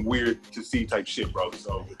like some weird to see type shit, bro.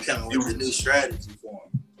 So it was a new strategy for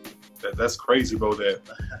him. That's crazy, bro. That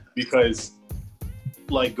because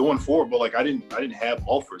like going forward, but like I didn't have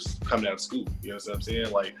offers coming out of school. You know what I'm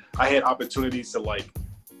saying? Like I had opportunities to like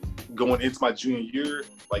going into my junior year,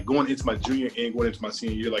 like going into my junior and going into my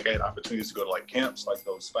senior year, like I had opportunities to go to like camps, like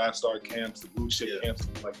those 5-star camps, the blue chip camps,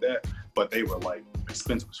 stuff like that. But they were like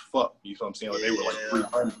expensive as fuck. You know what I'm saying? Like they were like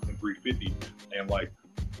 300 and 350, and like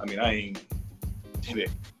I mean I ain't hit it.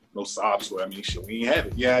 No sob story. I mean, shit, we ain't have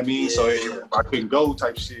it. Yeah, I mean, so I couldn't go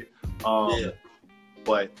type shit.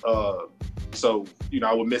 But so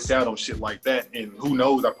I would miss out on shit like that, and who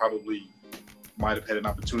knows? I probably might have had an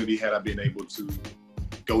opportunity had I been able to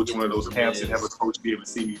go to one of those camps and have a coach be able to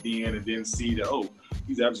see me then, and then see that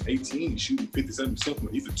he's averaging 18, he's shooting 57% from.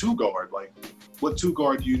 He's a two guard. Like, what two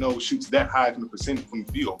guard shoots that high from the percent from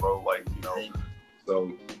the field, bro? Like,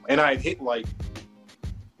 So, and I had hit like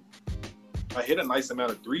I hit a nice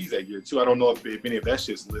amount of threes that year too. I don't know if any of that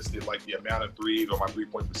shit's listed, like the amount of threes or my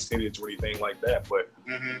 3-point percentage or anything like that. But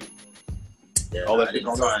yeah, no, I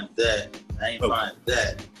didn't find that. I didn't find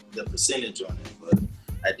that the percentage on it, but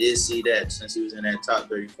I did see that since he was in that top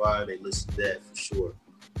 35, they listed that for sure.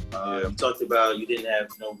 You talked about you didn't have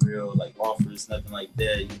no real like offers, nothing like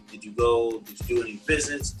that. Did you do any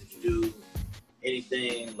visits? Did you do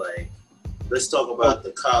anything like? Let's talk about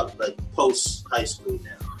the post high school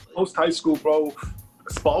now. Post high school, bro.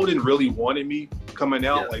 Spalding really wanted me coming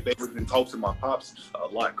out. Like they was in talks with my pops a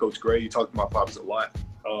lot. Coach Gray talked to my pops a lot.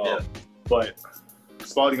 But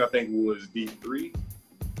Spalding, I think, was D3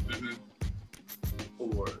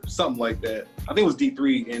 or something like that. I think it was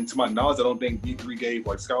D3, and to my knowledge, I don't think D3 gave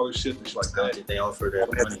like scholarships and shit like that. Did they offer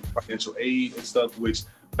that money? Financial aid and stuff, which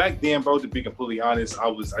back then, bro, to be completely honest,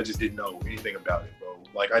 I just didn't know anything about it, bro.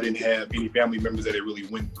 Like I didn't have any family members that it really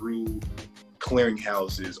went through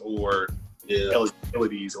clearinghouses or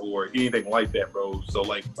eligibilities or anything like that, bro. So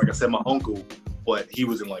like I said, my uncle, but he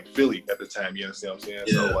was in like Philly at the time. You understand what I'm saying?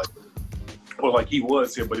 Yeah. So like, or like he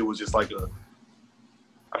was here, but it was just like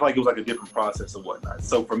I feel like it was like a different process and whatnot.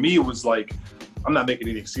 So for me, it was like, I'm not making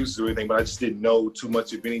any excuses or anything, but I just didn't know too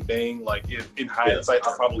much of anything. Like if in hindsight,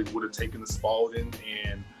 I probably would have taken the Spalding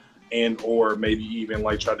and or maybe even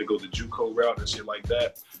like tried to go the JUCO route and shit like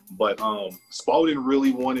that. But Spalding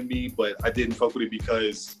really wanted me, but I didn't fuck with it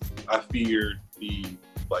because I feared the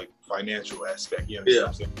like financial aspect. You know what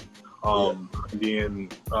I'm saying? And then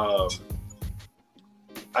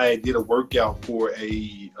I did a workout for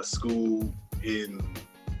a school in,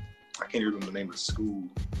 I can't remember the name of the school.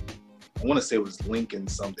 I want to say it was Lincoln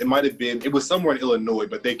something. It might have been, it was somewhere in Illinois,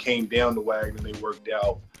 but they came down to Wagner and they worked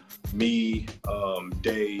out. Me,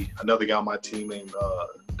 Day, another guy on my team named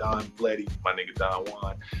Don Fletty, my nigga Don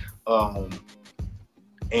Juan,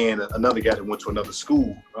 and another guy that went to another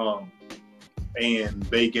school. And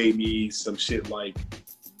they gave me some shit like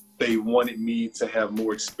they wanted me to have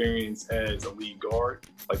more experience as a lead guard.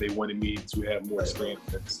 Like they wanted me to have more experience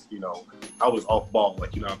as, you know, I was off ball.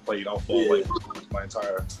 Like, you know, I played off ball like my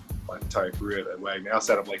entire career at Wagner.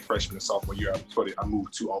 Outside of like freshman and sophomore year, I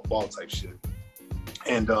moved to off ball type shit.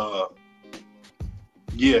 And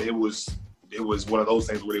it was one of those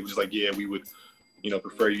things where it was just like, we would, you know,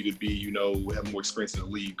 prefer you to be, you know, have more experience as a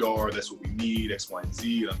lead guard. That's what we need, X, Y, and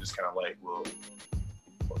Z. And I'm just kind of like, well,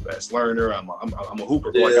 I'm a fast learner. I'm a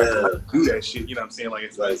hooper. But like I can do that shit. You know what I'm saying? Like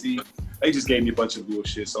X, Y, and Z. They just gave me a bunch of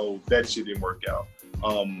bullshit, so that shit didn't work out.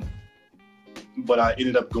 But I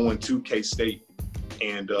ended up going to K-State,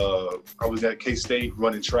 and I was at K-State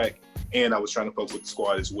running track, and I was trying to focus with the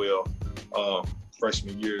squad as well.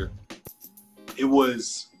 Freshman year, it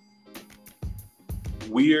was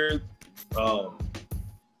weird.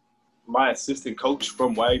 My assistant coach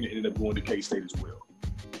from Wagner ended up going to K-State as well.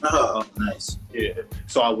 Oh, nice. Yeah.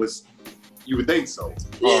 So you would think so.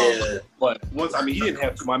 Yeah. But once, I mean, he didn't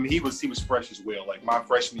have too. I mean, he was fresh as well. Like my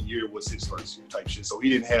freshman year was his first year type shit, so he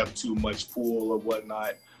didn't have too much pull or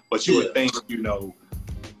whatnot. But you would think, you know,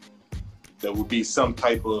 there would be some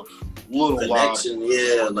type of little connection,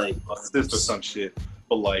 like assist or some shit.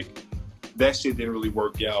 But like that shit didn't really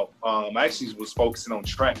work out. I actually was focusing on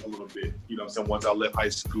track a little bit. You know what I'm saying? Once I left high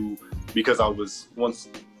school, because I was once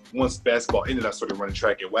basketball ended, I started running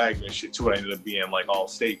track at Wagner and shit too. And I ended up being like all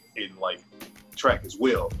state in like track as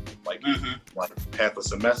well, like half a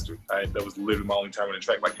semester. That was literally my only time running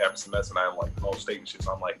track, like half a semester, and I had like all state and shit.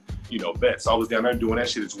 So I'm like, you know, bet. So I was down there doing that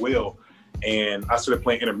shit as well, and I started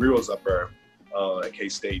playing intramurals up there at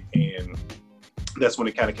K-State, and that's when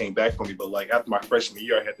it kind of came back for me. But like after my freshman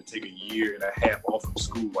year, I had to take a year and a half off from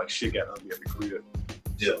school. Like shit got ugly at the crib.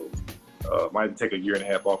 So I had to take a year and a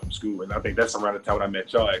half off from school, and I think that's around the time when I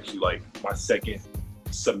met y'all. Actually, like my second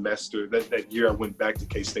semester, that year I went back to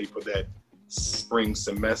K-State for that spring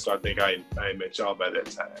semester. I think I met y'all by that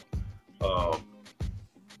time.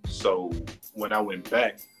 So when I went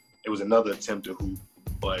back, it was another attempt to hoop,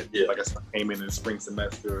 but like I said, I came in the spring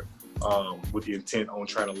semester with the intent on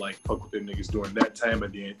trying to like fuck with them niggas during that time,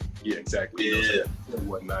 and then and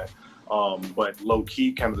whatnot. But low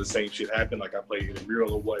key, kind of the same shit happened. Like I played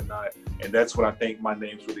intramural or whatnot, and that's when I think my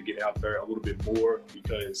name's really get out there a little bit more,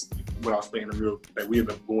 because when I was playing intramural, that we have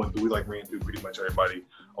been going through, we like ran through pretty much everybody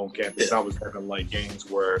on campus. I was having like games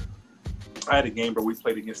where I had a game where we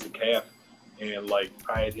played against the CAF, and like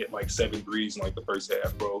I had hit like 7 threes in like the first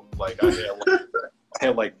half, bro. Like I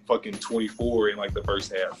had like fucking 24 in like the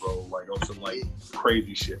first half, bro. Like on some like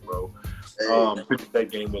crazy shit, bro. Finished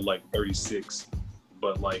that game with like 36,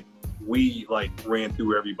 but like we like ran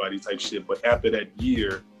through everybody type shit. But after that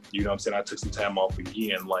year, you know what I'm saying, I took some time off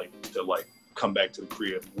again, like to like come back to the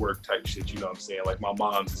crib, work type shit, you know what I'm saying? Like my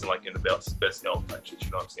mom's isn't like in the best health type shit,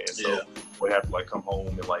 you know what I'm saying? So we have to like come home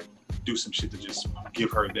and like do some shit to just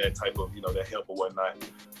give her that type of, you know, that help or whatnot.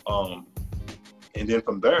 And then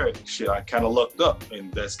from there, shit, I kind of lucked up,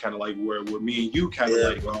 and that's kind of like where me and you kind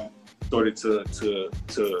of like started to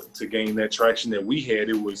gain that traction that we had.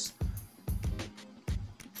 It was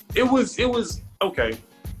okay,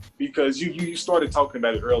 because you started talking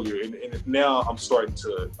about it earlier, and now I'm starting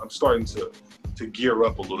to gear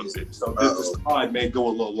up a little bit. So this pod may go a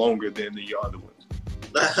little longer than the other ones.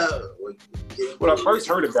 When I first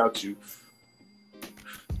heard about you,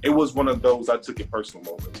 it was one of those I took it personal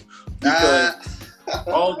moments, because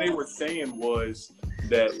all they were saying was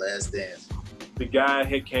that Last Dance. The guy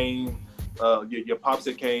had came, your pops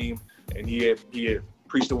had came, and he had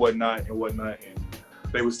preached and whatnot, and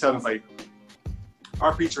they was telling like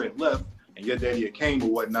our preacher had left, and your daddy had came or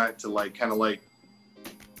whatnot to like kind of like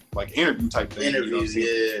interview type thing. Interviews,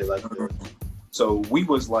 you know so we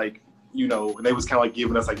was like, you know, and they was kind of like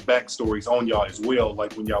giving us like backstories on y'all as well,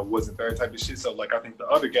 like when y'all wasn't there type of shit. So like I think the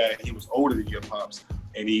other guy, he was older than your pops,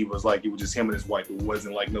 and he was like, it was just him and his wife. It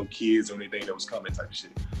wasn't like no kids or anything that was coming type of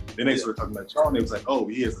shit. Then they started talking about y'all, and they was like, oh,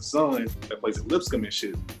 he has a son that plays at Lipscomb and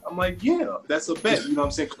shit. I'm like, yeah, that's a bet. You know what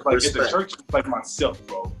I'm saying? Like at the church, it's like myself,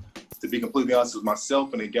 bro. To be completely honest, it was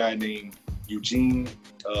myself and a guy named Eugene.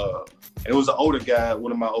 And it was an older guy,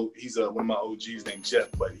 one of my OGs named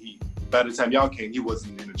Jeff, but by the time y'all came, he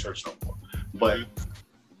wasn't in the church no more. But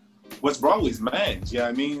what's wrong is man's, you know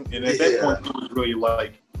what I mean? And at that point, it was really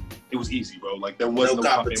like, it was easy, bro. Like there was no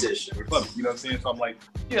competition. You know what I'm saying? So I'm like,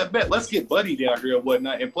 yeah, bet, let's get Buddy down here and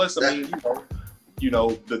whatnot. And plus, I mean, you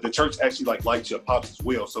know, the church actually like liked your pops as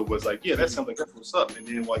well. So it was like, yeah, that sounds like that's what's up. And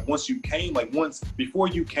then like once you came, before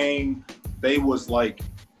you came, they was like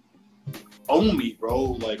on me, bro.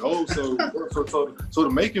 Like, oh, so the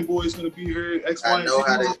Macon boy's gonna be here, X, Y, and Z.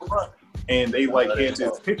 And they like had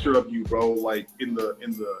this picture of you, bro, like in the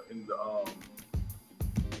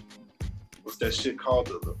what's that shit called?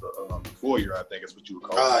 The foyer, I think is what you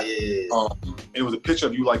would call it. And it was a picture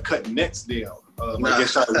of you like cutting nets down. Like they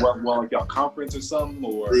shot like y'all conference or something,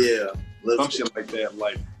 or some shit like that.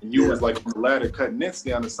 Like, and you was like on the ladder cutting nets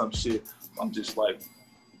down or some shit. I'm just like,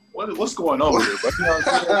 what's going on here? But, you know what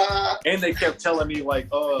I'm saying? And they kept telling me like,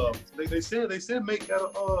 they said make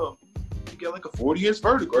that you get like a 40-inch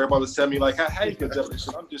vertical. Everybody was telling me like, how you get that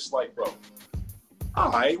shit. I'm just like, bro, all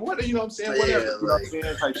right, what, you know what I'm saying? Whatever, you know what I'm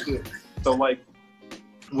saying? Type shit. So like,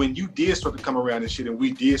 when you did start to come around and shit, and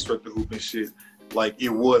we did start to hoop and shit, like it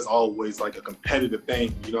was always like a competitive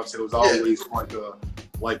thing. You know what I'm saying? It was always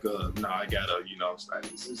like a nah, I gotta, you know, I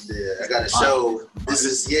gotta show. This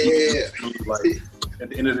is like at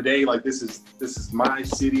the end of the day, like this is my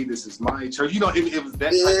city, this is my church. You know, it was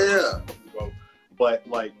that type of stuff, bro. But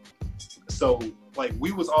like, so like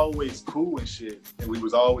we was always cool and shit, and we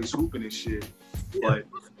was always hooping and shit, but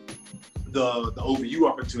the OVU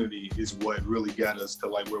opportunity is what really got us to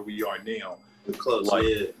like where we are now. Close, like,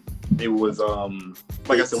 it was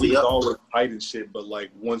like I said, we was always tight and shit, but like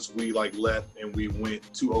once we like left and we went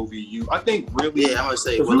to OVU, I think really I'm gonna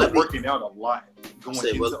say we were working out a lot going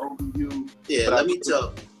into OVU. Yeah, let me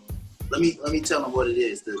tell him what it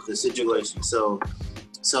is, the situation. So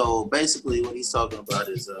basically what he's talking about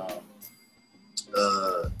is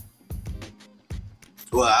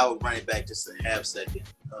well, I will run it back just a half second.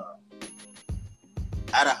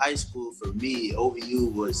 Out of high school, for me,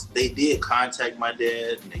 OVU they did contact my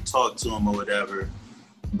dad and they talked to him or whatever,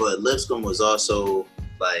 but Lipscomb was also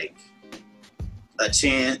like a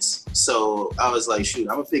chance. So I was like, shoot,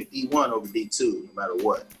 I'm gonna pick D1 over D2 no matter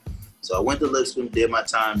what. So I went to Lipscomb, did my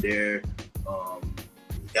time there,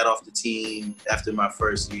 got off the team after my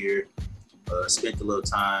first year, spent a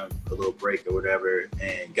little break or whatever,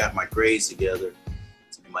 and got my grades together.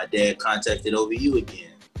 And my dad contacted OVU again.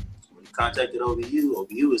 Contacted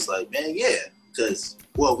OVU was like, man, yeah, because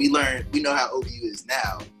we know how OVU is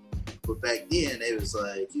now, but back then they was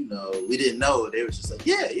like, you know, we didn't know. They was just like,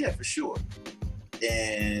 yeah, for sure.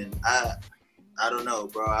 And I don't know,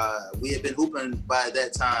 bro. We had been hooping by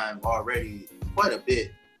that time already quite a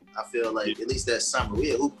bit. I feel like at least that summer we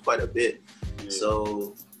had hooped quite a bit. Yeah.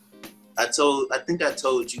 So I think I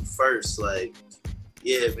told you first, like,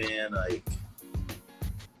 yeah, man, like,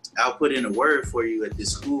 I'll put in a word for you at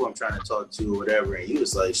this school I'm trying to talk to or whatever. And he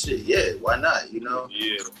was like, shit, yeah, why not, you know?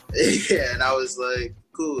 Yeah. Yeah, and I was like,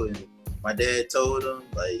 cool. And my dad told him,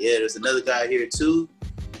 like, yeah, there's another guy here too.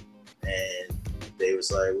 And they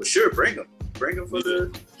was like, well, sure, bring him. Bring him for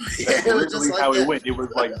the... Yeah, it was just like how it went. It was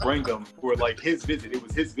like, bring him for like his visit. It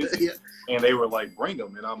was his visit. And they were like, bring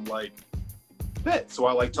him. And I'm like, bet. So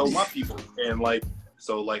I like told my people. And like,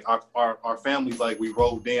 So like our families, like we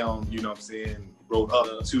rode down, you know what I'm saying, rode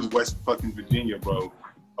up to West fucking Virginia, bro.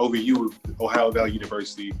 OVU, Ohio Valley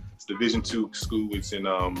University. It's Division II school. It's in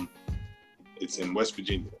West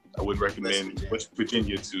Virginia. I would recommend West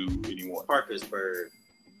Virginia to anyone. Parkersburg,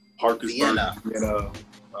 Vienna.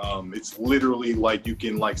 It's literally like you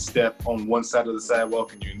can like step on one side of the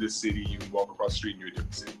sidewalk and you're in this city. You can walk across the street and you're in a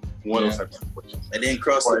different city. One of those types of situations. And then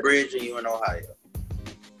cross the bridge and you're in Ohio.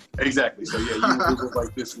 Exactly. So yeah, it was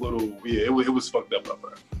like this little, it was fucked up there.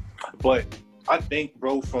 But I think,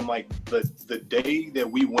 bro, from like the day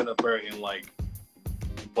that we went up there and like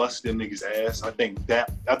bust them niggas ass, I think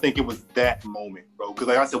it was that moment, bro. Because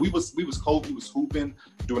like I said, we was cold, we was hooping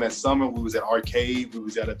during that summer. We was at Arcade, we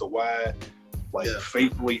was out at the Y, like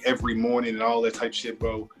faithfully every morning and all that type shit,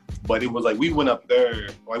 bro. But it was like we went up there,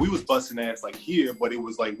 like we was busting ass like here, but it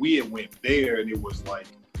was like we had went there and it was like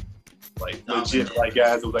legit, like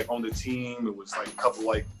guys that was like on the team. It was like a couple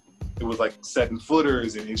like, it was like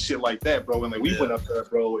 7-footers and shit like that, bro. And like we went up there,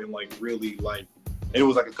 bro, and like really like, it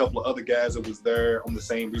was like a couple of other guys that was there on the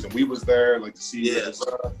same reason we was there, like to see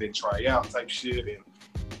stuff and try out type shit. And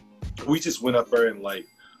we just went up there and like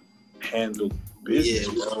handled business,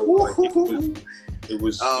 bro. Like, it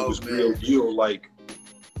was real deal. Like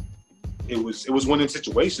it was one of them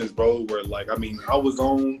situations, bro, where like, I mean, I was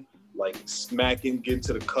on like smacking, getting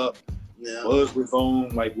to the cup. Yeah. Buzz was on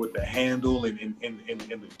like with the handle and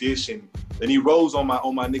the dish, and then he rose on my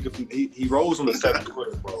nigga from he rose on the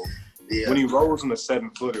 7-footer, bro. Yeah. When he rose on the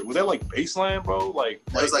 7-footer, was that like baseline, bro? Like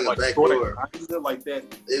it was like a back door, like that.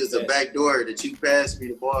 It was a back door that you passed me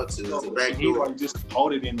the ball to. It was a back door. He like just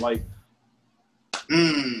caught it in like.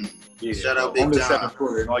 Yeah, shout out Big on the John.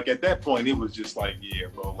 7-footer, and like at that point, it was just like, yeah,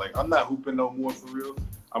 bro. Like I'm not hooping no more for real.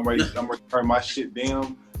 I'm ready to turn my shit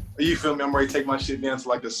down. You feel me? I'm ready to take my shit down to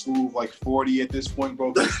like a smooth like 40 at this point,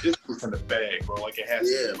 bro. It was in the bag, bro. Like it has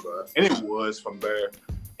to. Bro. And it was from there.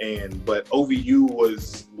 But OVU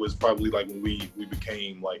was probably like when we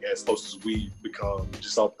became like as close as we become,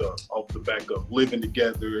 just off the back of living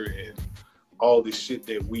together and all the shit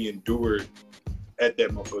that we endured at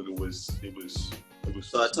that motherfucker was.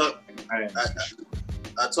 So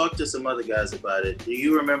I talked to some other guys about it. Do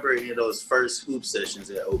you remember any of those first hoop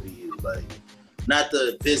sessions at OVU? Like, not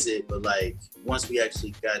the visit, but like once we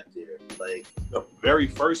actually got there, like the very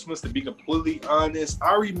first ones. To be completely honest,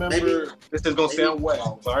 I remember. This is gonna sound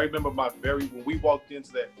wild, but I remember when we walked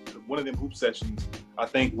into that one of them hoop sessions. I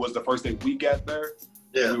think was the first day we got there.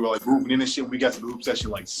 Yeah, and we were like moving in and shit. We got to the hoop session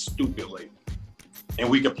like stupid late, and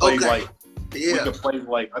we could play like. Yeah. We could play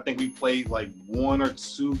like, I think we played like 1 or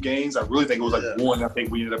 2 games. I really think it was like 1. I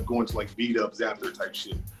think we ended up going to like beat-ups after type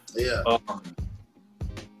shit. Yeah.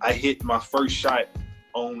 I hit my first shot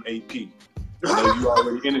on AP. I know you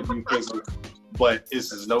already interviewed Pizzle, but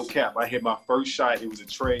this is no cap. I hit my first shot. It was a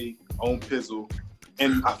trade on Pizzle.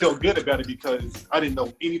 And I felt good about it because I didn't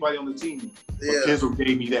know anybody on the team. But Pizzle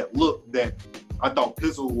gave me that look that I thought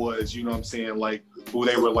Pizzle was, you know what I'm saying, like, who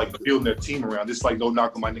they were like building their team around. It's like no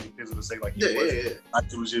knock on my nigga Pizzle to say like he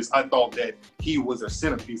was. I thought that he was a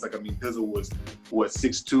centerpiece. Like I mean, Pizzle was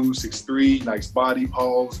 6'2", 6'3", nice body,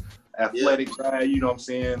 paws, athletic guy. You know what I'm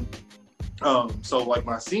saying? So like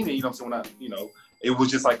when I seen it, you know what I'm saying, it was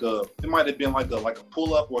just like it might have been like a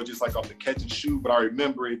pull up or just like off the catch and shoot. But I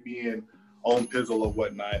remember it being on Pizzle or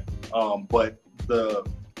whatnot. But the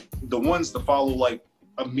ones to follow like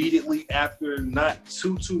immediately after, not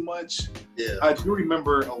too much. Yeah, I do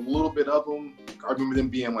remember a little bit of them. I remember them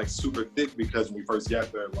being like super thick because when we first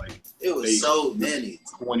got there, like it was so many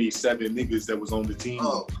 27 niggas that was on the team.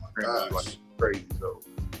 Oh gosh, like crazy. So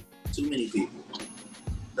too many people.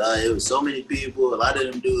 It was so many people. A lot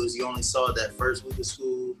of them dudes you only saw that first week of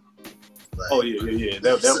school. Like, oh yeah.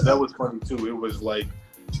 That was funny too. It was like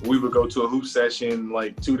we would go to a hoop session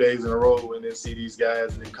like 2 days in a row and then see these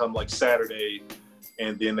guys, and then come like Saturday.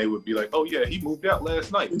 And then they would be like, "Oh yeah, he moved out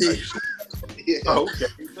last night." Yeah. Oh, okay.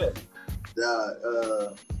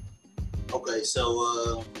 Okay,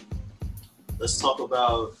 so let's talk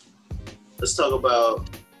about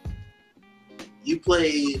you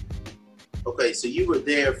played. Okay, so you were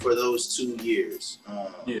there for those 2 years.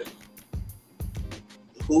 Yeah.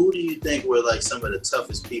 Who do you think were like some of the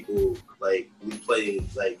toughest people like we played?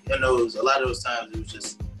 Like a lot of those times it was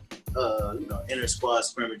just inter squad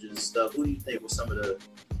scrimmages and stuff. Who do you think were some of the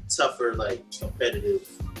tougher, like competitive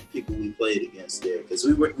people we played against there? Because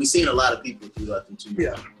we seen a lot of people throughout the 2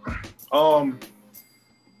 years. Yeah.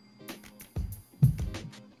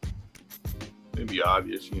 It'd be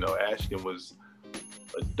obvious, Ashton was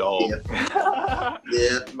a dog.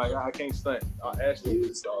 Yeah. Like I can't stunt. Ashton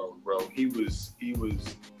was a dog, bro. He was.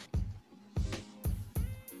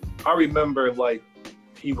 I remember like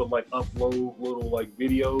he would like upload little like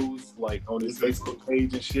videos like on his Facebook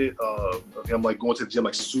page and shit. Of him like going to the gym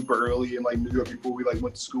like super early in like New York before we like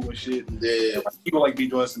went to school and shit. Yeah. And, like, he would like be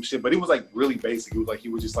doing some shit, but it was like really basic. It was like he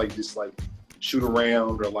would just shoot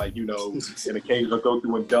around or like, you know, in occasionally go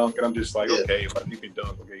through and dunk, and I'm just like, okay, like you can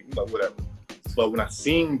dunk, okay, you know, whatever. But when I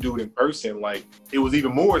seen dude in person, like it was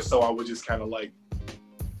even more so. I was just kind of like,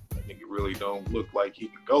 that nigga really don't look like he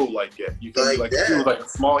could go like that. You feel me? Like he was like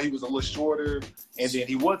small, he was a little shorter, and then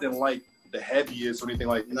he wasn't like the heaviest or anything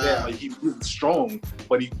like that. Like he was strong,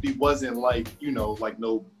 but he wasn't like, you know, like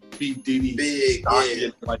no B Diddy big,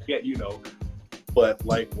 like that, you know. But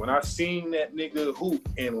like when I seen that nigga hoop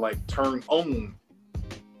and like turn on,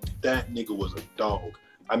 that nigga was a dog.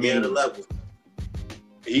 I mean, the level.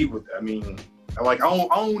 He was. I mean, like I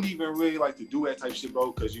don't even really like to do that type of shit,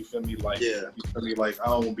 bro. Because you feel me, like you feel me, like I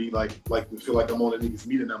don't be like feel like I'm on the niggas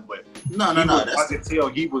meeting them. But no. I could tell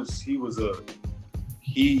he was a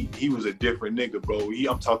different nigga, bro.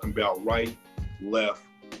 I'm talking about right, left,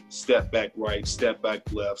 step back right, step back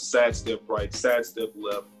left, side step right, side step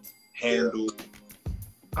left, handle. Yeah.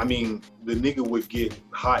 I mean, the nigga would get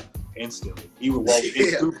hot instantly. He would walk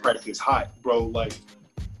into practice hot, bro. Like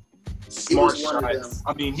smart shots.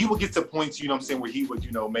 I mean, he would get to points, you know what I'm saying, where he would,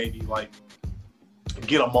 you know, maybe like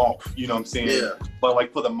get them off, you know what I'm saying? Yeah. But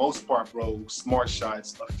like for the most part, bro, smart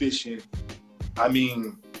shots, efficient. I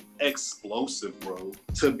mean, explosive, bro.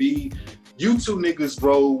 To be, you two niggas,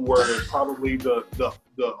 bro, were probably the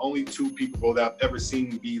only two people, bro, that I've ever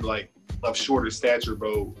seen be like of shorter stature,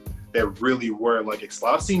 bro, that really were like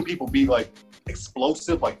I've seen people be like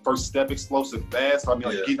explosive, like first step explosive fast. I mean,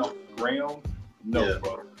 like getting off the ground. No,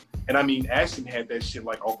 bro. And I mean, Ashton had that shit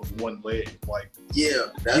like off of one leg. Like, he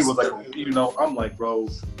was like, you know, I'm like, bro.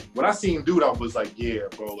 When I seen him do it, I was like, yeah,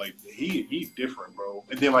 bro. Like he's different, bro.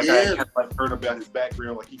 And then like I kind of like heard about his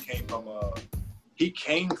background. Like he came from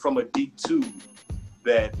a D2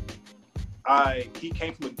 that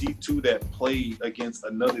that played against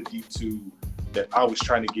another D2 that I was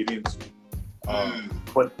trying to get into.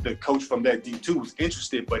 But the coach from that D2 was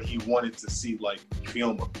interested, but he wanted to see like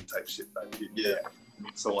film of the type shit that I did. Yeah.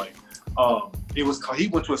 So like, he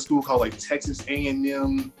went to a school called like Texas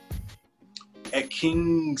A&M at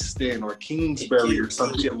Kingston or Kingsbury or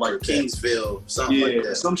some shit like that. Kingsville, something like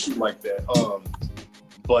that. Some shit like that.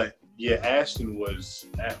 But yeah, Ashton was,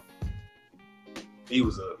 he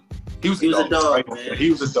was a dog, man. He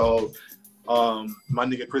was a dog. My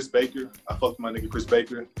nigga Chris Baker, I fucked my nigga Chris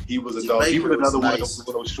Baker. He was a dog. He was another one of those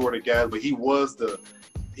little shorter guys, but he was the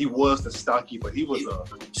stocky, but he was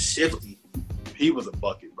shifty. He was a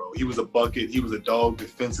bucket, bro. He was a bucket. He was a dog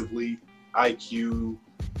defensively. IQ.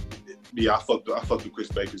 Yeah, I fucked with Chris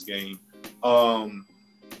Baker's game.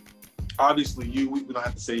 Obviously, we don't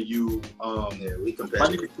have to say you. We compare. My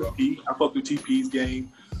nigga TP, I fucked with TP's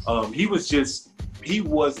game. He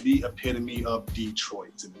was the epitome of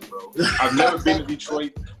Detroit to me, bro. I've never been to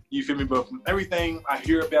Detroit, you feel me? But from everything I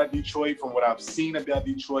hear about Detroit, from what I've seen about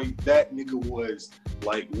Detroit, that nigga was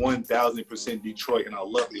like 1000% Detroit, and I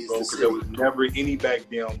loved it, bro, because there was never any back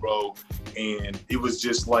down, bro. And it was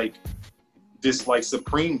just like this like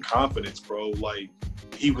supreme confidence, bro. Like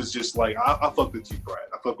he was just like, I fuck with T-Pride.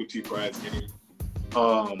 I fuck with T-Pride's game.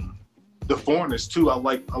 The foreigners too, I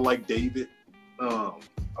like David.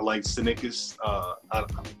 I like Sinicus. I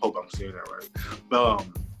hope I'm saying that right.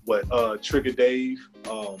 But Trigger Dave,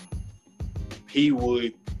 he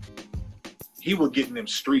would get in them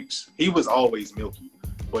streaks. He was always milky,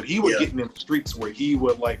 but he would get in them streaks where he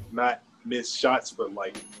would like not miss shots for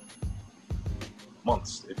like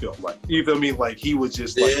months. It felt like, you feel me? Like he would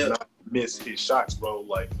just like not miss his shots, bro.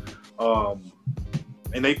 Like,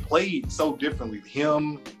 and they played so differently.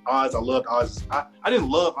 Him, Oz, I loved Oz. I didn't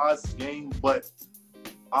love Oz's game, but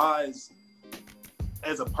Oz,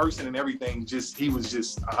 as a person and everything, I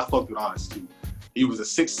fucked with Oz too. He was a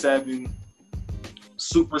 6'7",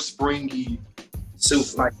 super springy,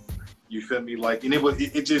 super. You feel me? Like, and I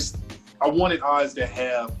wanted Oz to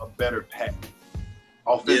have a better pack.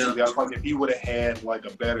 Offensively, I feel like if he would have had like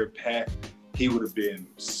a better pack, he would have been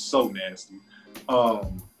so nasty.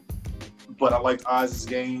 But I liked Oz's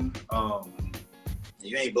game.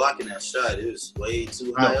 You ain't blocking that shot. It was way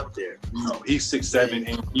too high up there. No, he's 6'7",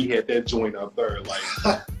 and he had that joint up there. Like,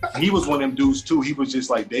 he was one of them dudes too. He was just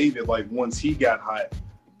like David. Like, once he got hot,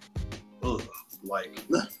 like,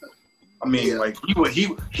 I mean, like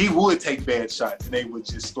he would take bad shots, and they would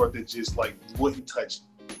just start to just like wouldn't touch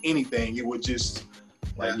anything. It would just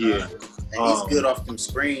like And he's good off them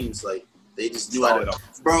screens. Like, they just do it.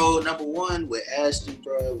 Bro, number one with Ashton,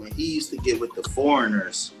 bro, when he used to get with the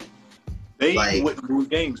foreigners. They Like, wouldn't lose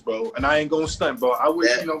games, bro. And I ain't gonna stunt, bro. I would,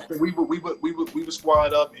 that, you know, we would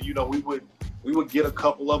squad up, and you know, we would get a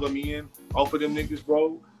couple of them in off of them niggas,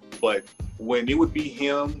 bro. But when it would be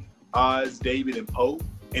him, Oz, David, and Poe,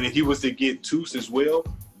 and if he was to get Toos as well,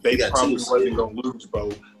 they probably wasn't gonna lose,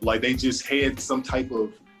 bro. Like they just had some type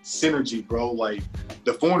of synergy, bro. Like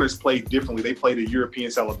the foreigners played differently. They played a European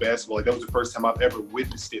style of basketball. Like that was the first time I've ever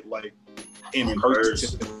witnessed it, like in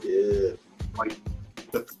person. Yeah. Like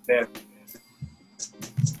that.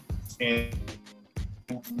 And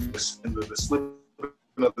the slipping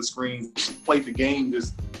of the screen, played the game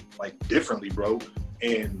just like differently, bro.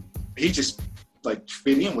 And he just like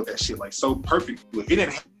fit in with that shit like so perfectly. It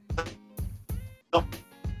didn't help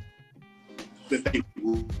that they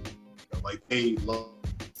like they love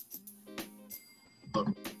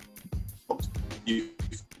you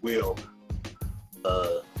will.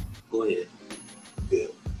 Go ahead. Good.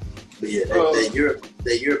 But yeah,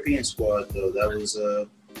 that European squad though, that was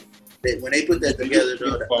when they put that together,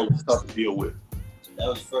 though, that was tough to deal with. That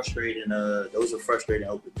was frustrating. Those are frustrating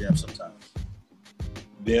open gyms sometimes.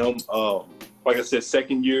 Them, like I said,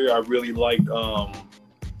 second year I really liked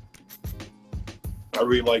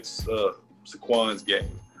Saquon's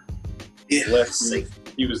game. Yeah, Lefty,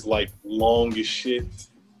 he was like long as shit,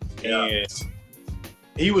 and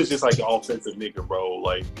he was just like an offensive nigga, bro.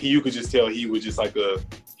 Like you could just tell he was like a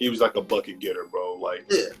bucket getter, bro.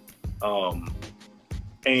 Like,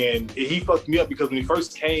 and he fucked me up because when he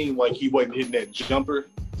first came, like he wasn't hitting that jumper.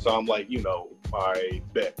 So I'm like, you know, I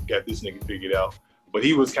bet got this nigga figured out. But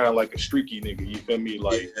he was kind of like a streaky nigga. You feel me?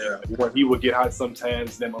 Like when he would get hot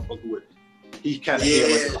sometimes, that motherfucker would. He kind of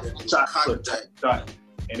had like a shot,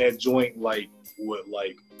 and that joint like would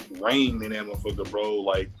like rain in that motherfucker, bro.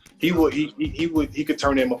 Like he could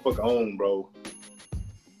turn that motherfucker on, bro.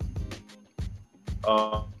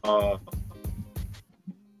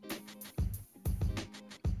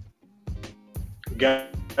 Got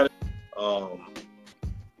it.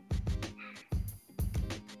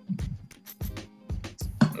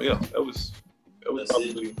 Yeah, that was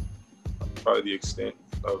probably the extent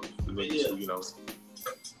of the niggas, you know.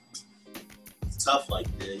 It's tough like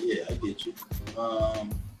that, yeah, I get you. All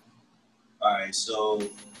right, so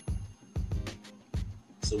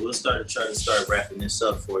we'll try to start wrapping this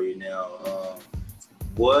up for you now.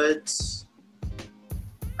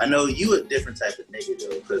 I know you a different type of nigga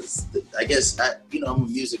though, because I guess I'm a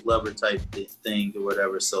music lover type thing or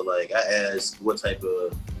whatever. So like I asked what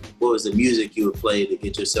was the music you would play to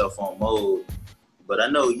get yourself on mode. But I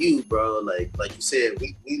know you, bro, like you said,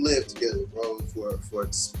 we lived together, bro, for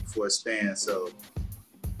a span. So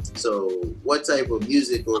what type of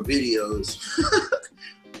music or videos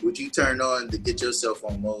would you turn on to get yourself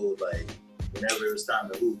on mode, like whenever it was time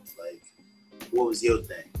to hoop? Like, what was your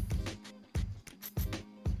thing?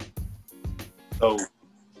 So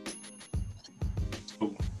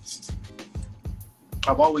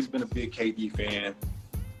I've always been a big KD fan.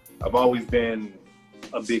 I've always been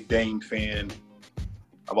a big Dame fan.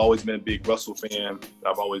 I've always been a big Russell fan.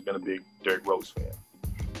 I've always been a big Derrick Rose fan.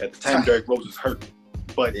 At the time, Derrick Rose was hurt,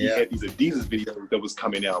 but he had these Adidas videos that was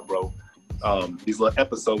coming out, bro. These little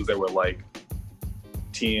episodes that were like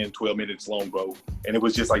 10, 12 minutes long, bro. And it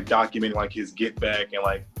was just like documenting like his get back and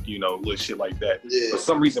like, you know, little shit like that. Yeah. For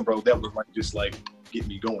some reason, bro, that was like just like get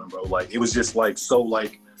me going, bro. Like it was just like so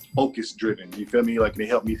like focus driven. You feel me? Like it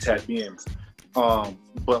helped me tap in.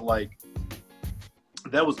 But like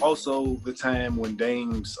that was also the time when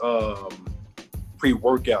Dame's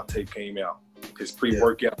pre-workout tape came out. His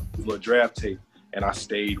pre-workout little draft tape, and I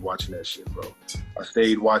stayed watching that shit, bro. I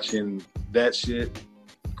stayed watching that shit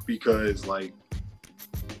because like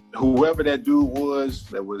whoever that dude was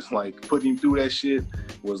that was like putting him through that shit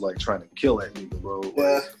was like trying to kill that nigga, bro.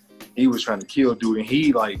 Like, he was trying to kill dude, and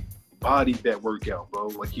he like bodied that workout, bro.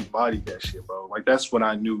 Like he bodied that shit, bro. Like that's when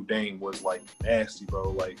I knew Dame was like nasty,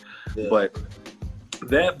 bro. Like, but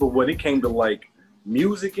when it came to like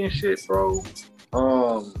music and shit, bro,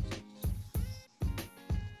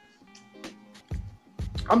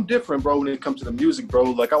 I'm different, bro. When it comes to the music, bro,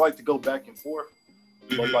 like I like to go back and forth,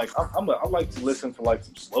 but like I like to listen to like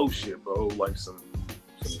some slow shit, bro. Like some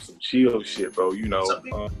chill shit, bro. You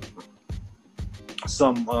know,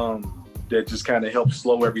 some that just kind of helps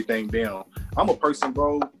slow everything down. I'm a person,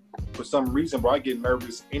 bro. For some reason, bro, I get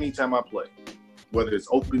nervous anytime I play, whether it's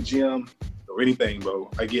open gym or anything, bro.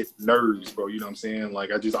 I get nerves, bro. You know what I'm saying?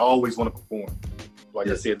 Like I always want to perform. Like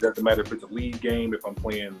I said, it doesn't matter if it's a league game, if I'm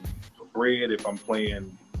playing for bread, if I'm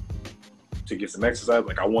playing to get some exercise,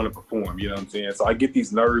 like I want to perform, you know what I'm saying? So I get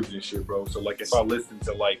these nerves and shit, bro. So like if I listen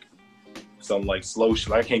to like some like slow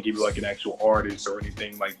shit, I can't give you like an actual artist or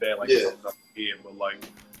anything like that, like but like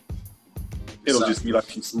it'll just be like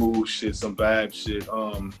some smooth shit, some vibe shit.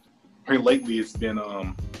 Here lately it's been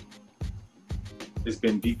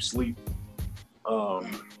Deep Sleep.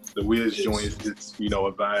 The Wiz joint is just, you know,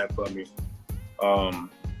 a vibe for me.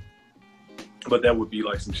 But that would be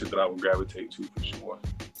like some shit that I would gravitate to for sure.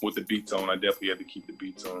 With the beats on, I definitely had to keep the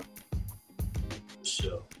beats on. For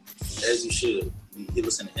sure. As you should. You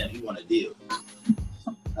listen to him, he want a deal.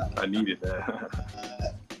 I needed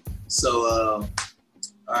that. So,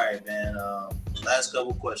 all right, man. Last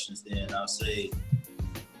couple questions then. I'll say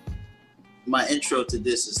my intro to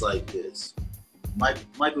this is like this.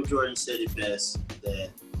 Michael Jordan said it best, that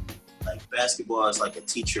like basketball is like a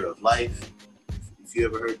teacher of life. If you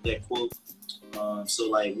ever heard that quote. So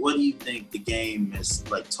like, what do you think the game has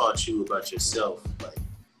like taught you about yourself? Like,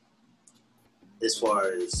 as far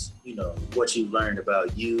as, you know, what you learned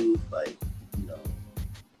about you, like, you know,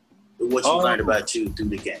 what you learned about you through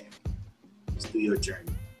the game, just through your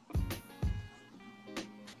journey.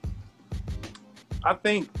 I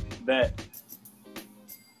think that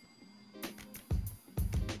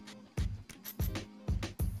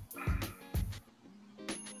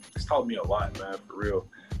it's taught me a lot, man, for real.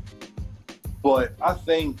 But I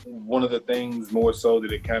think one of the things more so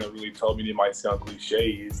that it kind of really taught me, that might sound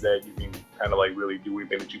cliche, is that you can kind of like really do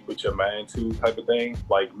anything that you put your mind to, type of thing,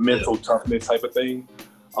 like mental toughness type of thing.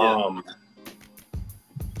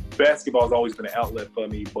 Basketball has always been an outlet for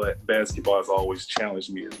me, but basketball has always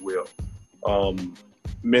challenged me as well.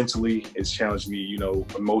 Mentally, it's challenged me, you know,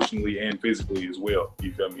 emotionally and physically as well.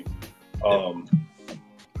 You feel me?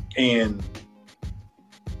 And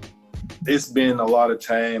it's been a lot of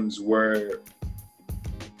times where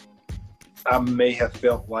I may have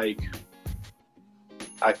felt like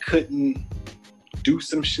I couldn't do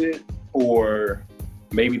some shit, or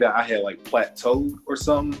maybe that I had like plateaued or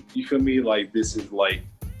something. You feel me? Like, this is like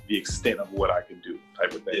the extent of what I can do,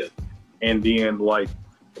 type of thing. Yeah. And then like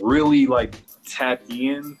really like tap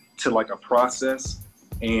in to like a process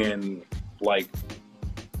and like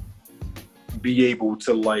be able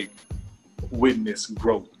to like witness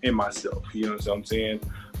growth in myself. You know what I'm saying?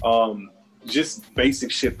 Just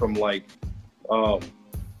basic shit from like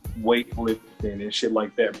weightlifting and shit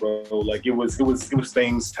like that, bro. Like it was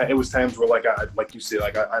times where like I, like you said,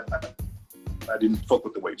 like I didn't fuck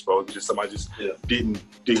with the weights, bro. It was just something I just didn't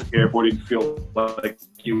care for, didn't feel like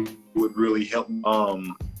you would really help me.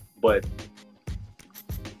 But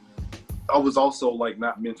I was also like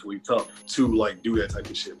not mentally tough to like do that type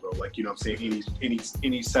of shit, bro. Like, you know what I'm saying?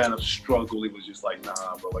 Any sign of struggle, it was just like,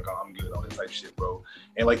 nah, bro, like I'm good, all that type of shit, bro.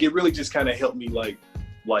 And like it really just kind of helped me like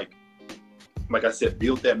I said,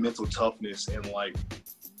 build that mental toughness and like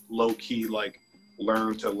low key like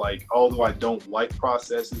learn to like, although I don't like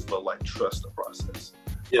processes, but like trust the process.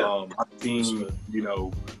 Yeah. I've seen, you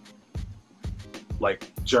know, like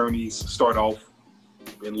journeys start off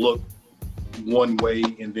and look one way,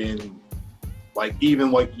 and then like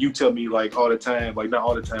even like you tell me like all the time, like not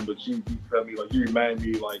all the time, but you tell me like, you remind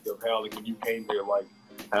me like of how like when you came here, like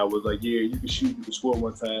how it was like, yeah, you could shoot, you could score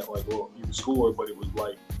one time, like, well, you could score, but it was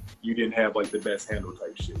like you didn't have like the best handle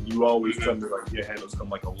type shit. You always tell me like your handles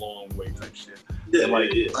come like a long way type shit. Yeah, and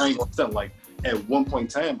like I ain't gonna tell, like at one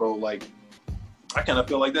point in time, bro, like I kind of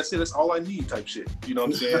feel like that's it, that's all I need type shit. You know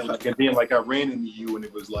what I'm saying? Like, and then like I ran into you and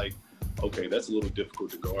it was like, okay, that's a little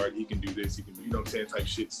difficult to guard. He can do this, he can, you know what I'm saying, type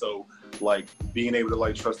shit. So like being able to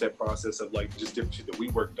like trust that process of like just different shit that we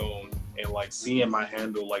worked on, and like seeing my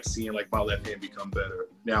handle, like seeing like my left hand become better.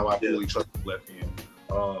 Now I fully trust the left hand.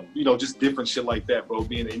 You know, just different shit like that, bro.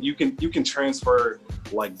 And you can transfer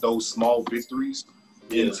like those small victories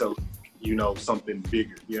into, you know, something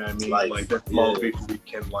bigger. You know what I mean? Like that small victory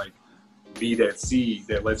can like be that seed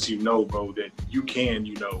that lets you know, bro, that you can,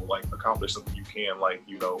 you know, like accomplish something. You can like,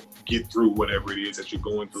 you know, get through whatever it is that you're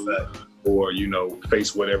going through, or, you know,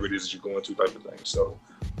 face whatever it is that you're going through, type of thing. So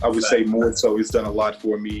I would say more so it's done a lot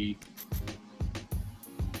for me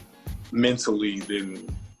mentally than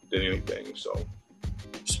anything. So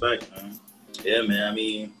respect, man. Yeah, man. I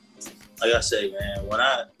mean, like I say, man, when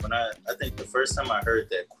I think the first time I heard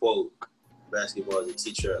that quote, basketball is a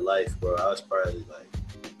teacher of life, bro, I was probably like,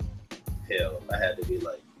 hell, I had to be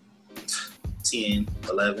like 10,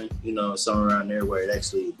 11, you know, somewhere around there, where it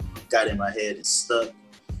actually got in my head and stuck.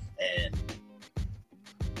 And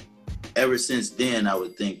ever since then, I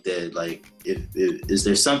would think that like, if is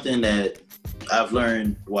there something that I've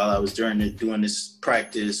learned while I was doing this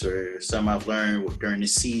practice, or something I've learned during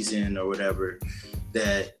this season or whatever,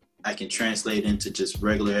 that I can translate into just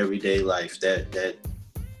regular everyday life, that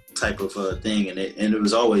type of thing. And it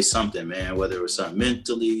was always something, man, whether it was something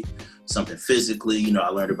mentally, something physically, you know, I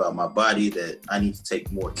learned about my body that I need to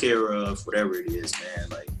take more care of, whatever it is, man.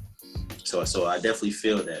 Like, So I definitely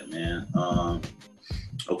feel that, man.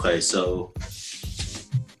 Okay, so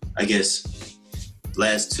I guess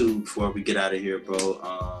last two before we get out of here,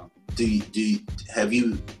 bro. Did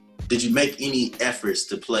you make any efforts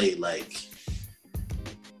to play like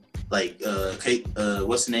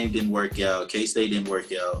what's the name didn't work out, K-State didn't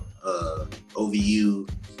work out, OVU,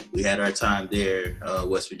 we had our time there,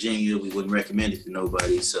 West Virginia, we wouldn't recommend it to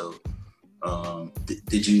nobody. So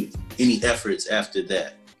did you any efforts after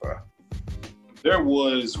that, bro? There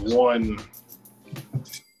was one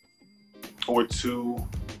or two,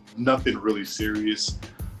 nothing really serious.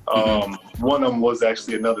 One of them was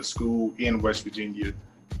actually another school in West Virginia.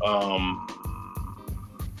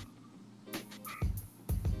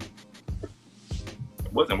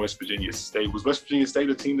 It wasn't West Virginia State. Was West Virginia State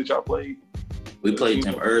a team that y'all played? We played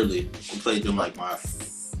them early. We played them like my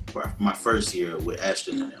first year with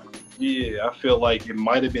Ashton and them. Yeah, I feel like it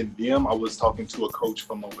might have been them. I was talking to a coach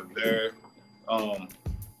from over there. I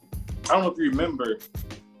don't know if you remember,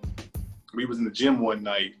 we was in the gym one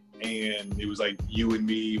night and it was like you and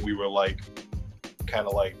me, we were like kind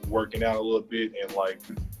of like working out a little bit, and like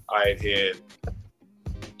I had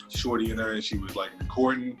Shorty in her and she was like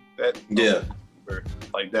recording that. Yeah.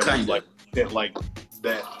 Like that was like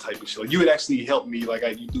that type of shit. Like, you had actually helped me, like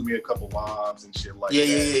you threw me a couple lobs and shit like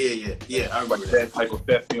that. Yeah. I remember like that type of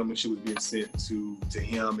theft film and shit was being sent to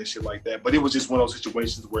him and shit like that. But it was just one of those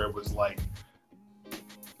situations where it was like,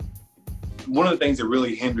 one of the things that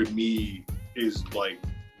really hindered me is like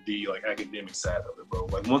the like academic side of it, bro.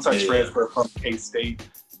 Like once I transferred from K-State,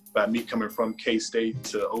 by me coming from K-State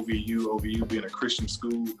to OVU being a Christian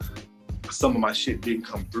school, some of my shit didn't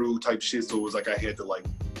come through type shit. So it was like I had to like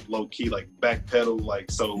low key like backpedal, like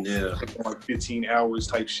like 15 hours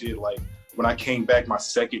type shit. Like when I came back my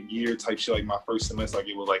second year type shit, like my first semester, like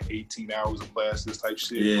it was like 18 hours of classes type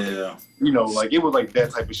shit. Yeah. You know, like it was like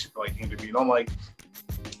that type of shit like hindered me. And I'm like,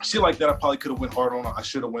 shit like that I probably could have went harder on. I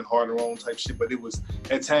should have went harder on type shit. But it was,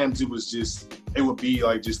 at times it would be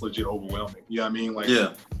like just legit overwhelming. You know what I mean? Like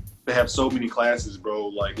they have so many classes, bro.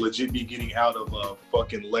 Like legit be getting out of a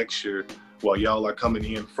fucking lecture while y'all are coming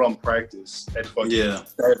in from practice at fucking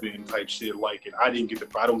 7 type shit. Like, and I don't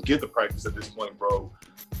get the practice at this point, bro.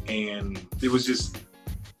 And it was just,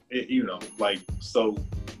 you know, like, so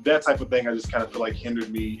that type of thing I just kind of feel like hindered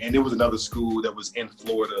me. And there was another school that was in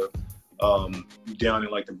Florida, down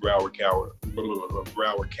in like the Broward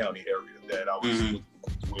County area that I was with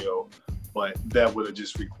as well. But that would have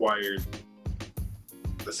just required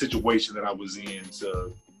the situation that I was in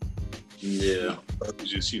to, it was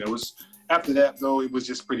just, you know, it was, after that though, it was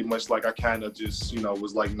just pretty much like I kind of just, you know,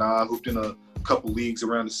 was like, I hooped in a couple leagues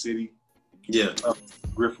around the city.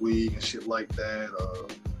 Griff League and shit like that.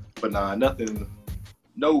 But nothing,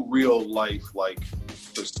 no real life like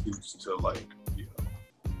pursuits to like, you know.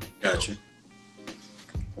 Gotcha.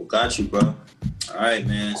 Well, got you, bro. All right,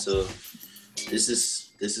 man. So this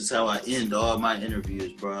is how I end all my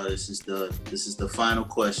interviews, bro. This is the final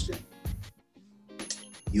question.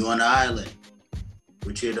 You on the island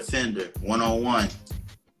with your defender, 1-on-1.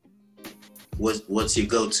 What's your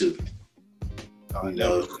go-to? I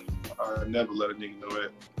never let a nigga know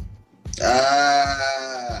that.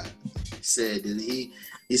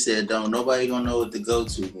 He said, don't nobody gonna know what the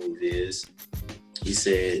go-to move is. He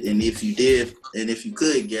said, and if you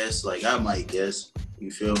could guess, like I might guess,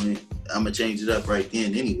 you feel me? I'm gonna change it up right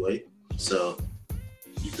then anyway. So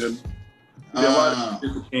you feel me? Yeah,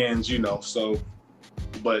 it depends, you know. So,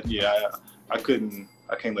 but yeah, I can't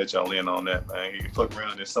let y'all in on that, man. You fuck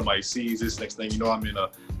around and somebody sees this, next thing you know, I'm in a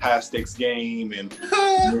high stakes game and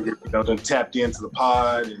you know, done tapped into the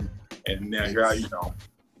pod and now you're out, you know.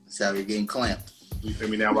 That's how you're getting clamped. You feel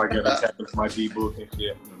me? Now I gotta tap into my D-book and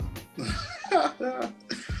shit.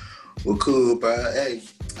 Well, cool, bro. Hey,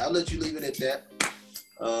 I'll let you leave it at that.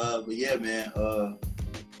 But yeah, man.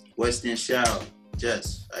 West End Shout,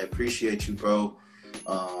 Jess, I appreciate you, bro.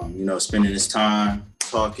 You know, spending this time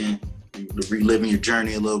talking, reliving your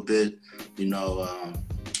journey a little bit. You know,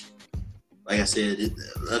 like I said,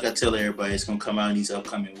 like I tell everybody, it's gonna come out in these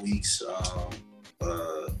upcoming weeks.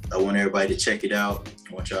 I want everybody to check it out.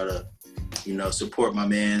 I want y'all to, you know, support my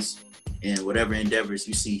man's and whatever endeavors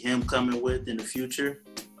you see him coming with in the future.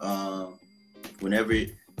 Whenever,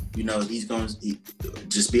 you know, he's going to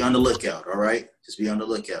just be on the lookout, all right? Just be on the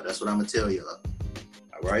lookout. That's what I'm going to tell y'all.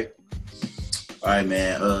 All right? All right,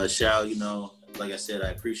 man. Shao, you know, like I said, I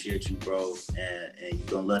appreciate you, bro. And you're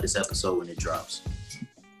going to love this episode when it drops.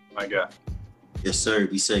 My God. Yes, sir.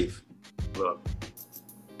 Be safe. Love.